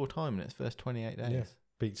of all time in its first 28 days. Yeah.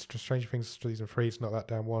 Beats Stranger Things season 3, It's Not That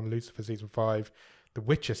Down 1, Lucifer season 5, The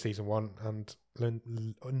Witcher season 1,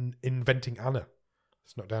 and Inventing Anna.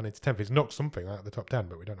 It's not down into 10th. It's knocked something out of the top 10,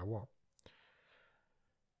 but we don't know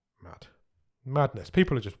what. Madness.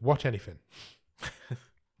 People will just watch anything.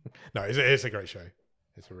 No, it's a great show.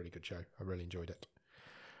 It's a really good show. I really enjoyed it.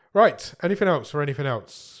 Right. Anything else?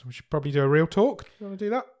 We should probably do a real talk. You want to do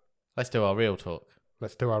that? Let's do our real talk.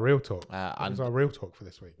 What was our real talk for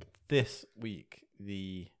this week? This week,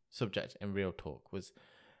 the subject in real talk was...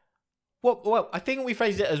 Well, I think we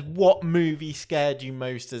phrased it as what movie scared you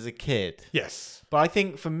most as a kid. Yes. But I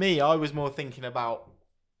think for me, I was more thinking about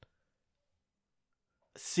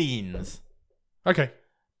scenes. Okay.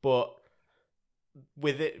 But...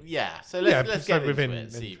 with it, yeah. So let's get into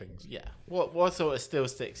it. See, things. Yeah. What sort of still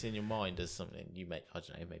sticks in your mind as something you I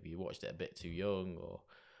don't know, maybe you watched it a bit too young, or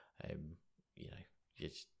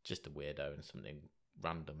you're just a weirdo and something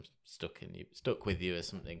random stuck with you as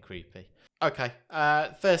something creepy. Okay.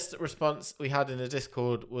 First response we had in the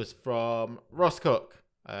Discord was from Ross Cook.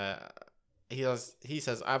 He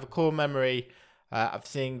says, I have a core memory of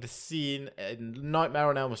seeing the scene in Nightmare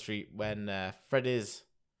on Elm Street when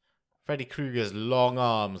Freddy Krueger's long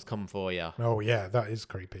arms come for you. Oh, yeah, that is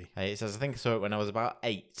creepy. He says, I think I saw it when I was about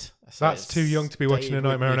 8. So that's too young to be watching a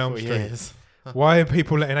Nightmare on Elm Street. Why are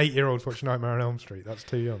people letting 8-year-olds watch Nightmare on Elm Street? That's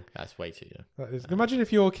too young. That's way too young. Imagine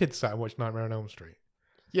if your kids sat and watched Nightmare on Elm Street.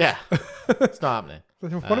 Yeah, it's not happening.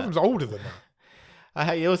 One of them's older than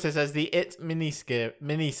that. He also says the It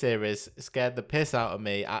mini-series scared the piss out of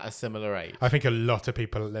me at a similar age. I think a lot of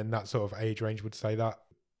people in that sort of age range would say that.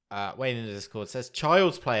 Wayne in the Discord says,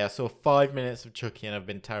 Child's Play, I saw 5 minutes of Chucky and I've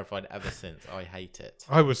been terrified ever since. I hate it.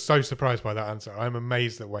 I was so surprised by that answer. I'm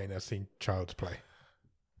amazed that Wayne has seen Child's Play.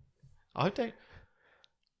 I don't...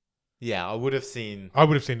 Yeah, I would have seen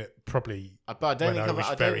it probably. But I don't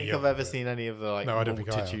think I've ever seen any of the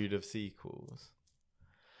multitude of sequels.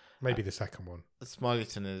 Maybe the second one.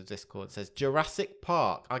 Smileyton in the Discord says Jurassic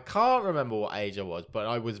Park. I can't remember what age I was, but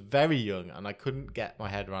I was very young and I couldn't get my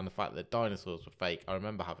head around the fact that dinosaurs were fake. I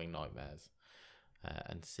remember having nightmares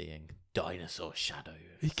and seeing dinosaur shadows.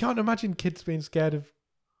 You can't imagine kids being scared of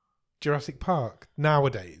Jurassic Park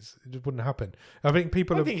nowadays. It just wouldn't happen. I think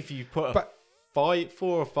if you put a 4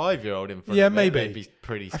 or 5-year-old in front of maybe. They'd be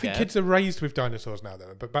pretty scared. I think kids are raised with dinosaurs now,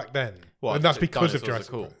 though. But back then, and that's because of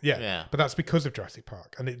Jurassic Park. Yeah, but that's because of Jurassic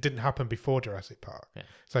Park, and it didn't happen before Jurassic Park. Yeah.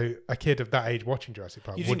 So a kid of that age watching Jurassic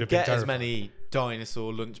Park would have been terrified. You didn't get as many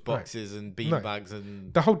dinosaur lunchboxes and beanbags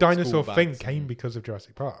and the whole dinosaur thing came because of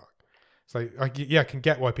Jurassic Park. So I can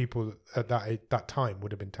get why people at that time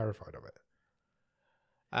would have been terrified of it.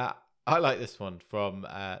 I like this one from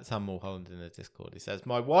Sam Mulholland in the Discord. He says,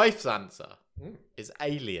 my wife's answer is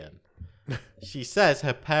Alien. She says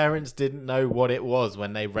her parents didn't know what it was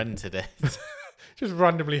when they rented it. Just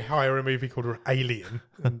randomly hire a movie called Alien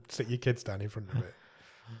and sit your kids down in front of it.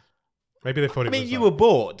 Maybe they thought it was... you were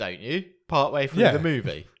bored, don't you? Partway through the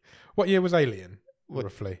movie. What year was Alien,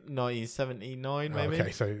 roughly? 1979, maybe?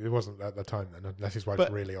 Okay, so it wasn't at the time then, unless his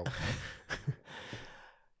wife's really old.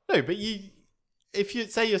 No, but if you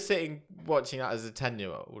say you're sitting watching that as a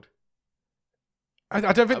 10-year-old...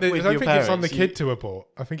 I don't think it's on the kid to abort.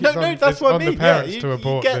 I think it's that's what I mean. The parents to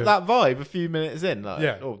abort. You get that vibe a few minutes in.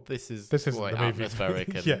 This is quite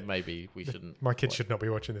atmospheric and maybe we shouldn't... My kids should not be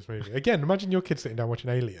watching this movie. Again, imagine your kids sitting down watching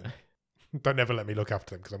Alien. Don't ever let me look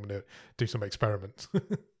after them because I'm going to do some experiments.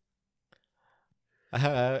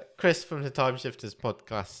 Chris from the Time Shifters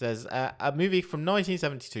podcast says a movie from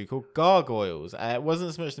 1972 called Gargoyles. It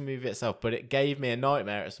wasn't so much the movie itself, but it gave me a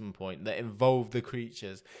nightmare at some point that involved the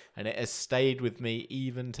creatures, and it has stayed with me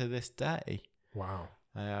even to this day. Wow.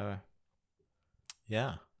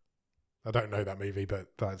 Yeah. I don't know that movie,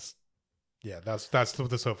 but that's Yeah, that's the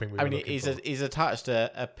sort of thing we were looking for. He's attached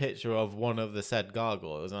a picture of one of the said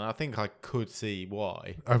gargoyles, and I think I could see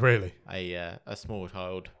why. Oh, really? A small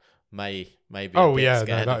child may be. Oh, yeah,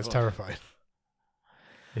 no, that is terrifying.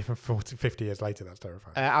 Even 50 years later, that's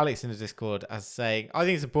terrifying. Alex in the Discord as saying, I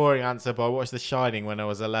think it's a boring answer, but I watched The Shining when I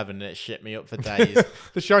was 11 and it shit me up for days.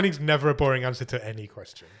 The Shining's never a boring answer to any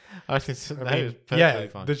question. I think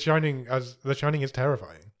fine. The Shining is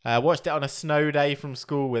terrifying. Watched it on a snow day from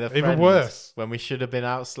school with a friend. Even worse. When we should have been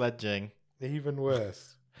out sledging. Even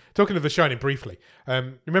worse. Talking of The Shining briefly,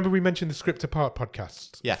 remember we mentioned the Script Apart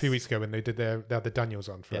podcast a few weeks ago when they had the Daniels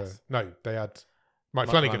on for... Yes. No, they had... Mike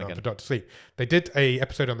Flanagan on for Doctor Sleep. They did a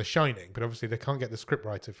episode on The Shining, but obviously they can't get the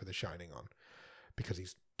scriptwriter for The Shining on because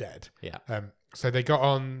he's dead. Yeah. So they got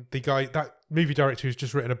on the guy, that movie director who's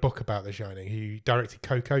just written a book about The Shining. He directed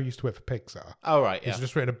Coco, used to work for Pixar. Oh, right, He's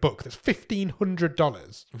just written a book that's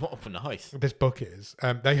 $1,500. What nice. This book is.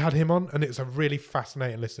 They had him on, and it's a really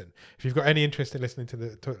fascinating listen. If you've got any interest in listening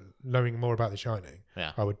to knowing more about The Shining,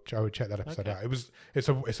 I would check that episode out.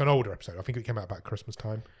 It's an older episode. I think it came out about Christmas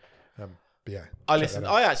time. But yeah,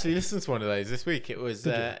 I actually listened to one of those this week. It was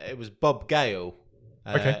Bob Gale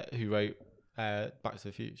who wrote Back to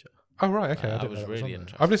the Future. Oh right, okay. That was really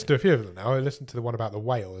interesting. I've listened to a few of them now. I listened to the one about the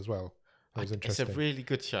whale as well. That was interesting. It's a really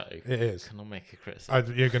good show. It is. Can I make a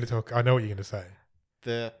criticism? You're going to talk. I know what you're going to say.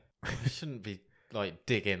 You shouldn't be like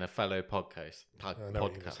digging a fellow podcast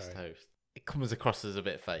host. It comes across as a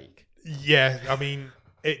bit fake. Yeah, I mean,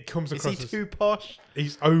 it comes across. Is he too posh?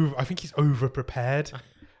 I think he's over prepared.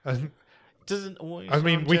 And doesn't always. I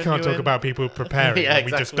mean, we can't talk about people preparing. Yeah,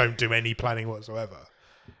 exactly. We just don't do any planning whatsoever.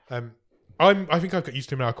 I think I've got used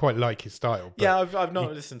to him now. I quite like his style. Yeah, I've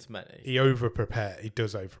not listened to many. He does over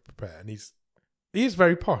prepare, and he is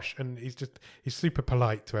very posh, and he's super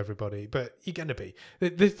polite to everybody. But you're gonna be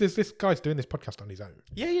there's this guy's doing this podcast on his own.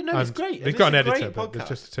 Yeah, it's great. They've got an editor, but there's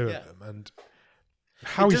just the two of them, and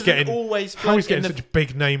how he's getting such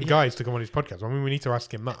big name guys to come on his podcast. I mean, we need to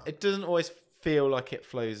ask him that. It doesn't always feel like it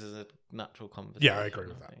flows as a natural conversation. Yeah, I agree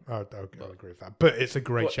with that. I agree with that. But it's a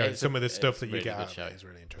great show. Some of the stuff that you get out of it is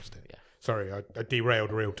really interesting. Yeah. Sorry, I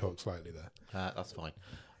derailed Real Talk slightly there. That's fine.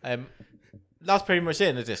 That's pretty much it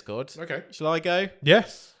in the Discord. Okay. Shall I go?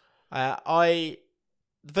 Yes. The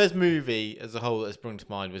first movie as a whole that's sprung to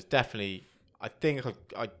mind was definitely, I think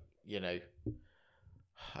I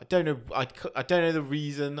don't know. I don't know the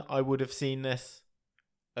reason I would have seen this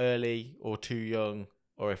early or too young,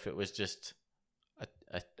 or if it was just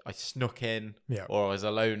I snuck in, or I was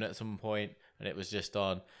alone at some point and it was just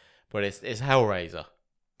on. But it's Hellraiser.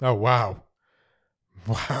 Oh wow!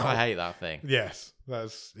 I hate that thing. Yes,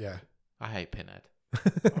 I hate Pinhead.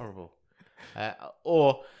 Horrible.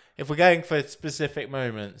 Or if we're going for specific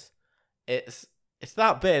moments, it's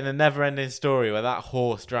that bit in the Never-Ending Story where that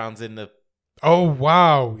horse drowns in the. Oh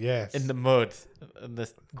wow! Yes. In the mud and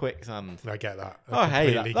the quicksand. I get that. I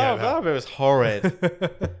hate that. That bit was horrid.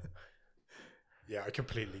 Yeah, I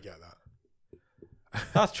completely get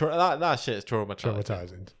that. That shit's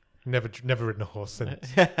traumatizing. Never ridden a horse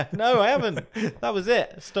since. No, I haven't. That was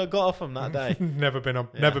it. Got off them that day. Never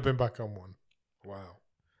been back on one. Wow.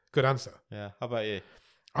 Good answer. Yeah. How about you?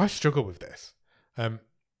 I struggle with this.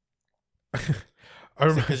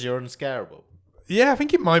 Because you're unscarable. Yeah, I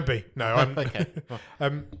think it might be. No, I'm okay.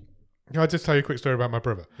 I'll just tell you a quick story about my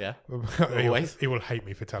brother. Yeah. Always. He will hate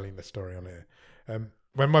me for telling this story on here.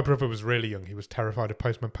 When my brother was really young, he was terrified of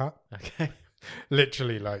Postman Pat. Okay.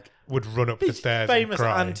 Literally, would run up the stairs and cry. Famous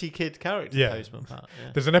anti-kid character, yeah. Postman Pat.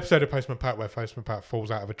 Yeah. There's an episode of Postman Pat where Postman Pat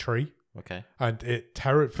falls out of a tree. Okay. And it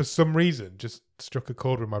for some reason just struck a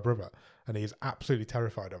chord with my brother, and he is absolutely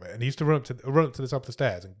terrified of it. And he used to run up to the top of the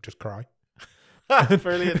stairs and just cry.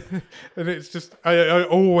 Brilliant. And it's just I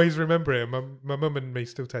always remember it. My mum and me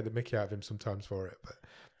still take the mickey out of him sometimes for it, but.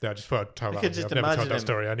 Yeah, I just thought I'd tell that. I've never told that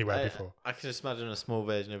story anywhere before. I can just imagine a small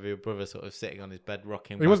version of your brother sort of sitting on his bed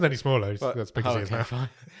rocking. He wasn't any smaller. That's because he is now. Fine.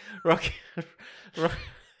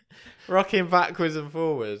 Rocking backwards and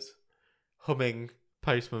forwards, humming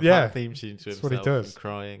Postman Pat theme tune to himself. That's what he does. And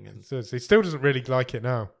crying. And... He still doesn't really like it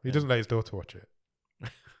now. He doesn't let his daughter watch it.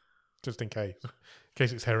 Just in case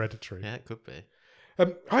it's hereditary. Yeah, it could be.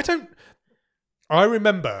 I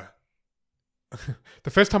remember the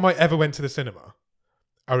first time I ever went to the cinema.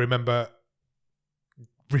 I remember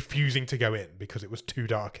refusing to go in because it was too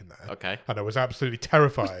dark in there. Okay. And I was absolutely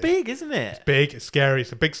terrified. It's big, isn't it? It's big, it's scary.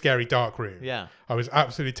 It's a big, scary, dark room. Yeah. I was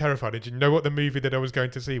absolutely terrified. Did you know what the movie that I was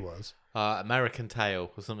going to see was? American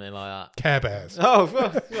Tail or something like that. Care Bears. Oh,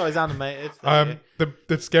 well, it's animated.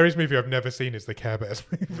 The scariest movie I've never seen is the Care Bears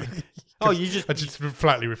movie. I just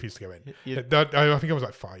flatly refused to go in. I think I was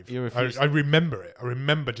like 5. I remember it. I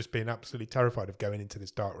remember just being absolutely terrified of going into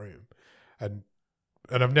this dark room, and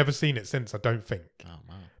I've never seen it since. I don't think. Oh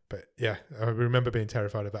man. But yeah, I remember being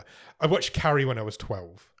terrified of that. I watched Carrie when I was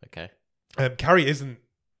 12. Okay. Carrie isn't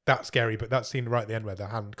that scary, but that scene right at the end where the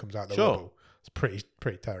hand comes out the rubble, it's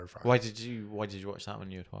pretty terrifying. Why did you watch that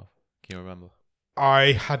when you were 12? Can you remember?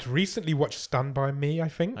 I had recently watched Stand By Me, I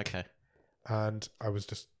think. Okay. And I was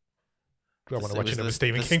just, I want to watch another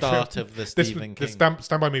Stephen King film. The start of the Stephen King.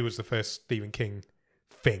 Stand By Me was the first Stephen King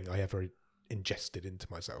thing I ever ingested into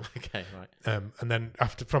myself. Okay, right. And then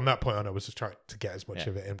from that point on, I was just trying to get as much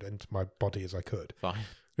of it into my body as I could. Fine.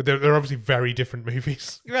 They're obviously very different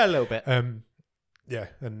movies. Yeah, a little bit. Yeah,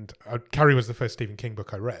 and Carrie was the first Stephen King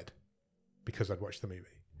book I read because I'd watched the movie.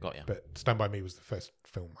 Got you. But Stand By Me was the first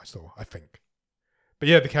film I saw, I think. But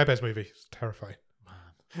yeah, the Care Bears movie is terrifying.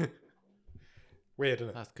 Man. Weird, isn't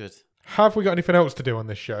it? That's good. Have we got anything else to do on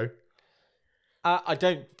this show? I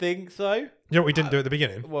don't think so. You know what we didn't do at the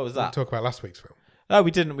beginning? What was that? We'll talk about last week's film. No, we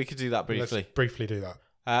didn't. We could do that briefly. Let's briefly do that.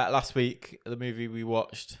 Last week, the movie we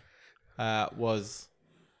watched was...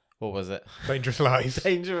 What was it? Dangerous Lies.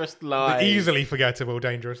 Dangerous Lies. The easily forgettable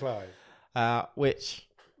Dangerous Lies. Which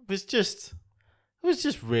was just... It was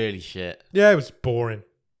just really shit. Yeah, it was boring.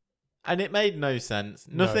 And it made no sense.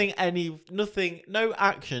 No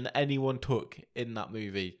action anyone took in that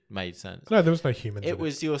movie made sense. No, there was no humans. It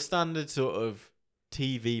was your standard sort of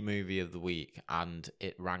TV movie of the week, and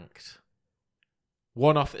it ranked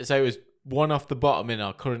one off. So it was one off the bottom in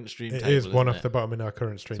our current stream table. It is one off the bottom in our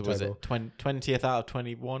current stream table. So was it 20th out of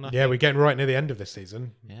 21? Yeah, we're getting right near the end of this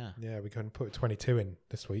season. Yeah. Yeah, we're going to put 22 in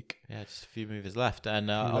this week. Yeah, just a few movies left.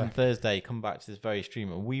 And on Thursday, come back to this very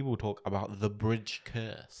stream and we will talk about The Bridge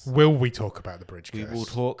Curse. Will we talk about The Bridge Curse? We will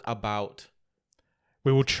talk about...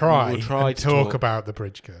 We will try to talk about The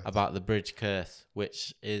Bridge Curse. About The Bridge Curse,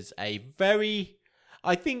 which is a very...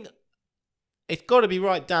 I think... It's got to be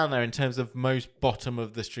right down there in terms of most bottom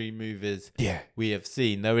of the stream movies we have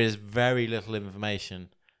seen. There is very little information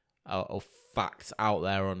or facts out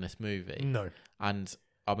there on this movie. No. And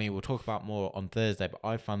I mean, we'll talk about more on Thursday, but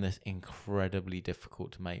I found this incredibly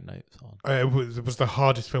difficult to make notes on. It was the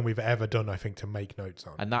hardest film we've ever done, I think, to make notes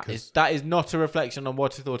on. And that is not a reflection on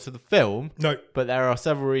what I thought of the film. No. But there are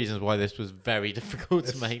several reasons why this was very difficult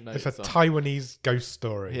to make notes on. It's a Taiwanese ghost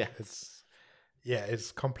story. Yeah.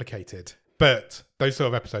 It's complicated. But those sort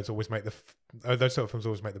of episodes always make those sort of films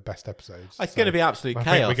always make the best episodes. It's going to be absolute chaos.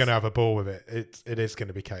 I think we're going to have a ball with it. It is going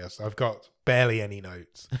to be chaos. I've got barely any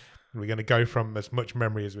notes. We're going to go from as much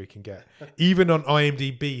memory as we can get. Even on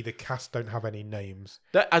IMDb, the cast don't have any names.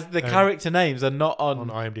 As the character names are not on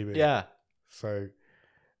IMDb. Yeah. So,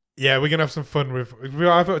 yeah, we're going to have some fun with...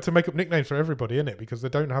 I've got to make up nicknames for everybody, innit? Because they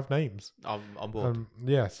don't have names. I'm on board.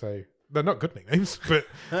 Yeah, so... They're not good nicknames, but...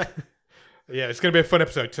 Yeah, it's going to be a fun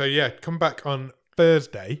episode. So, yeah, come back on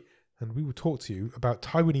Thursday and we will talk to you about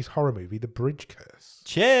Taiwanese horror movie, The Bridge Curse.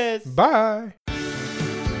 Cheers. Bye.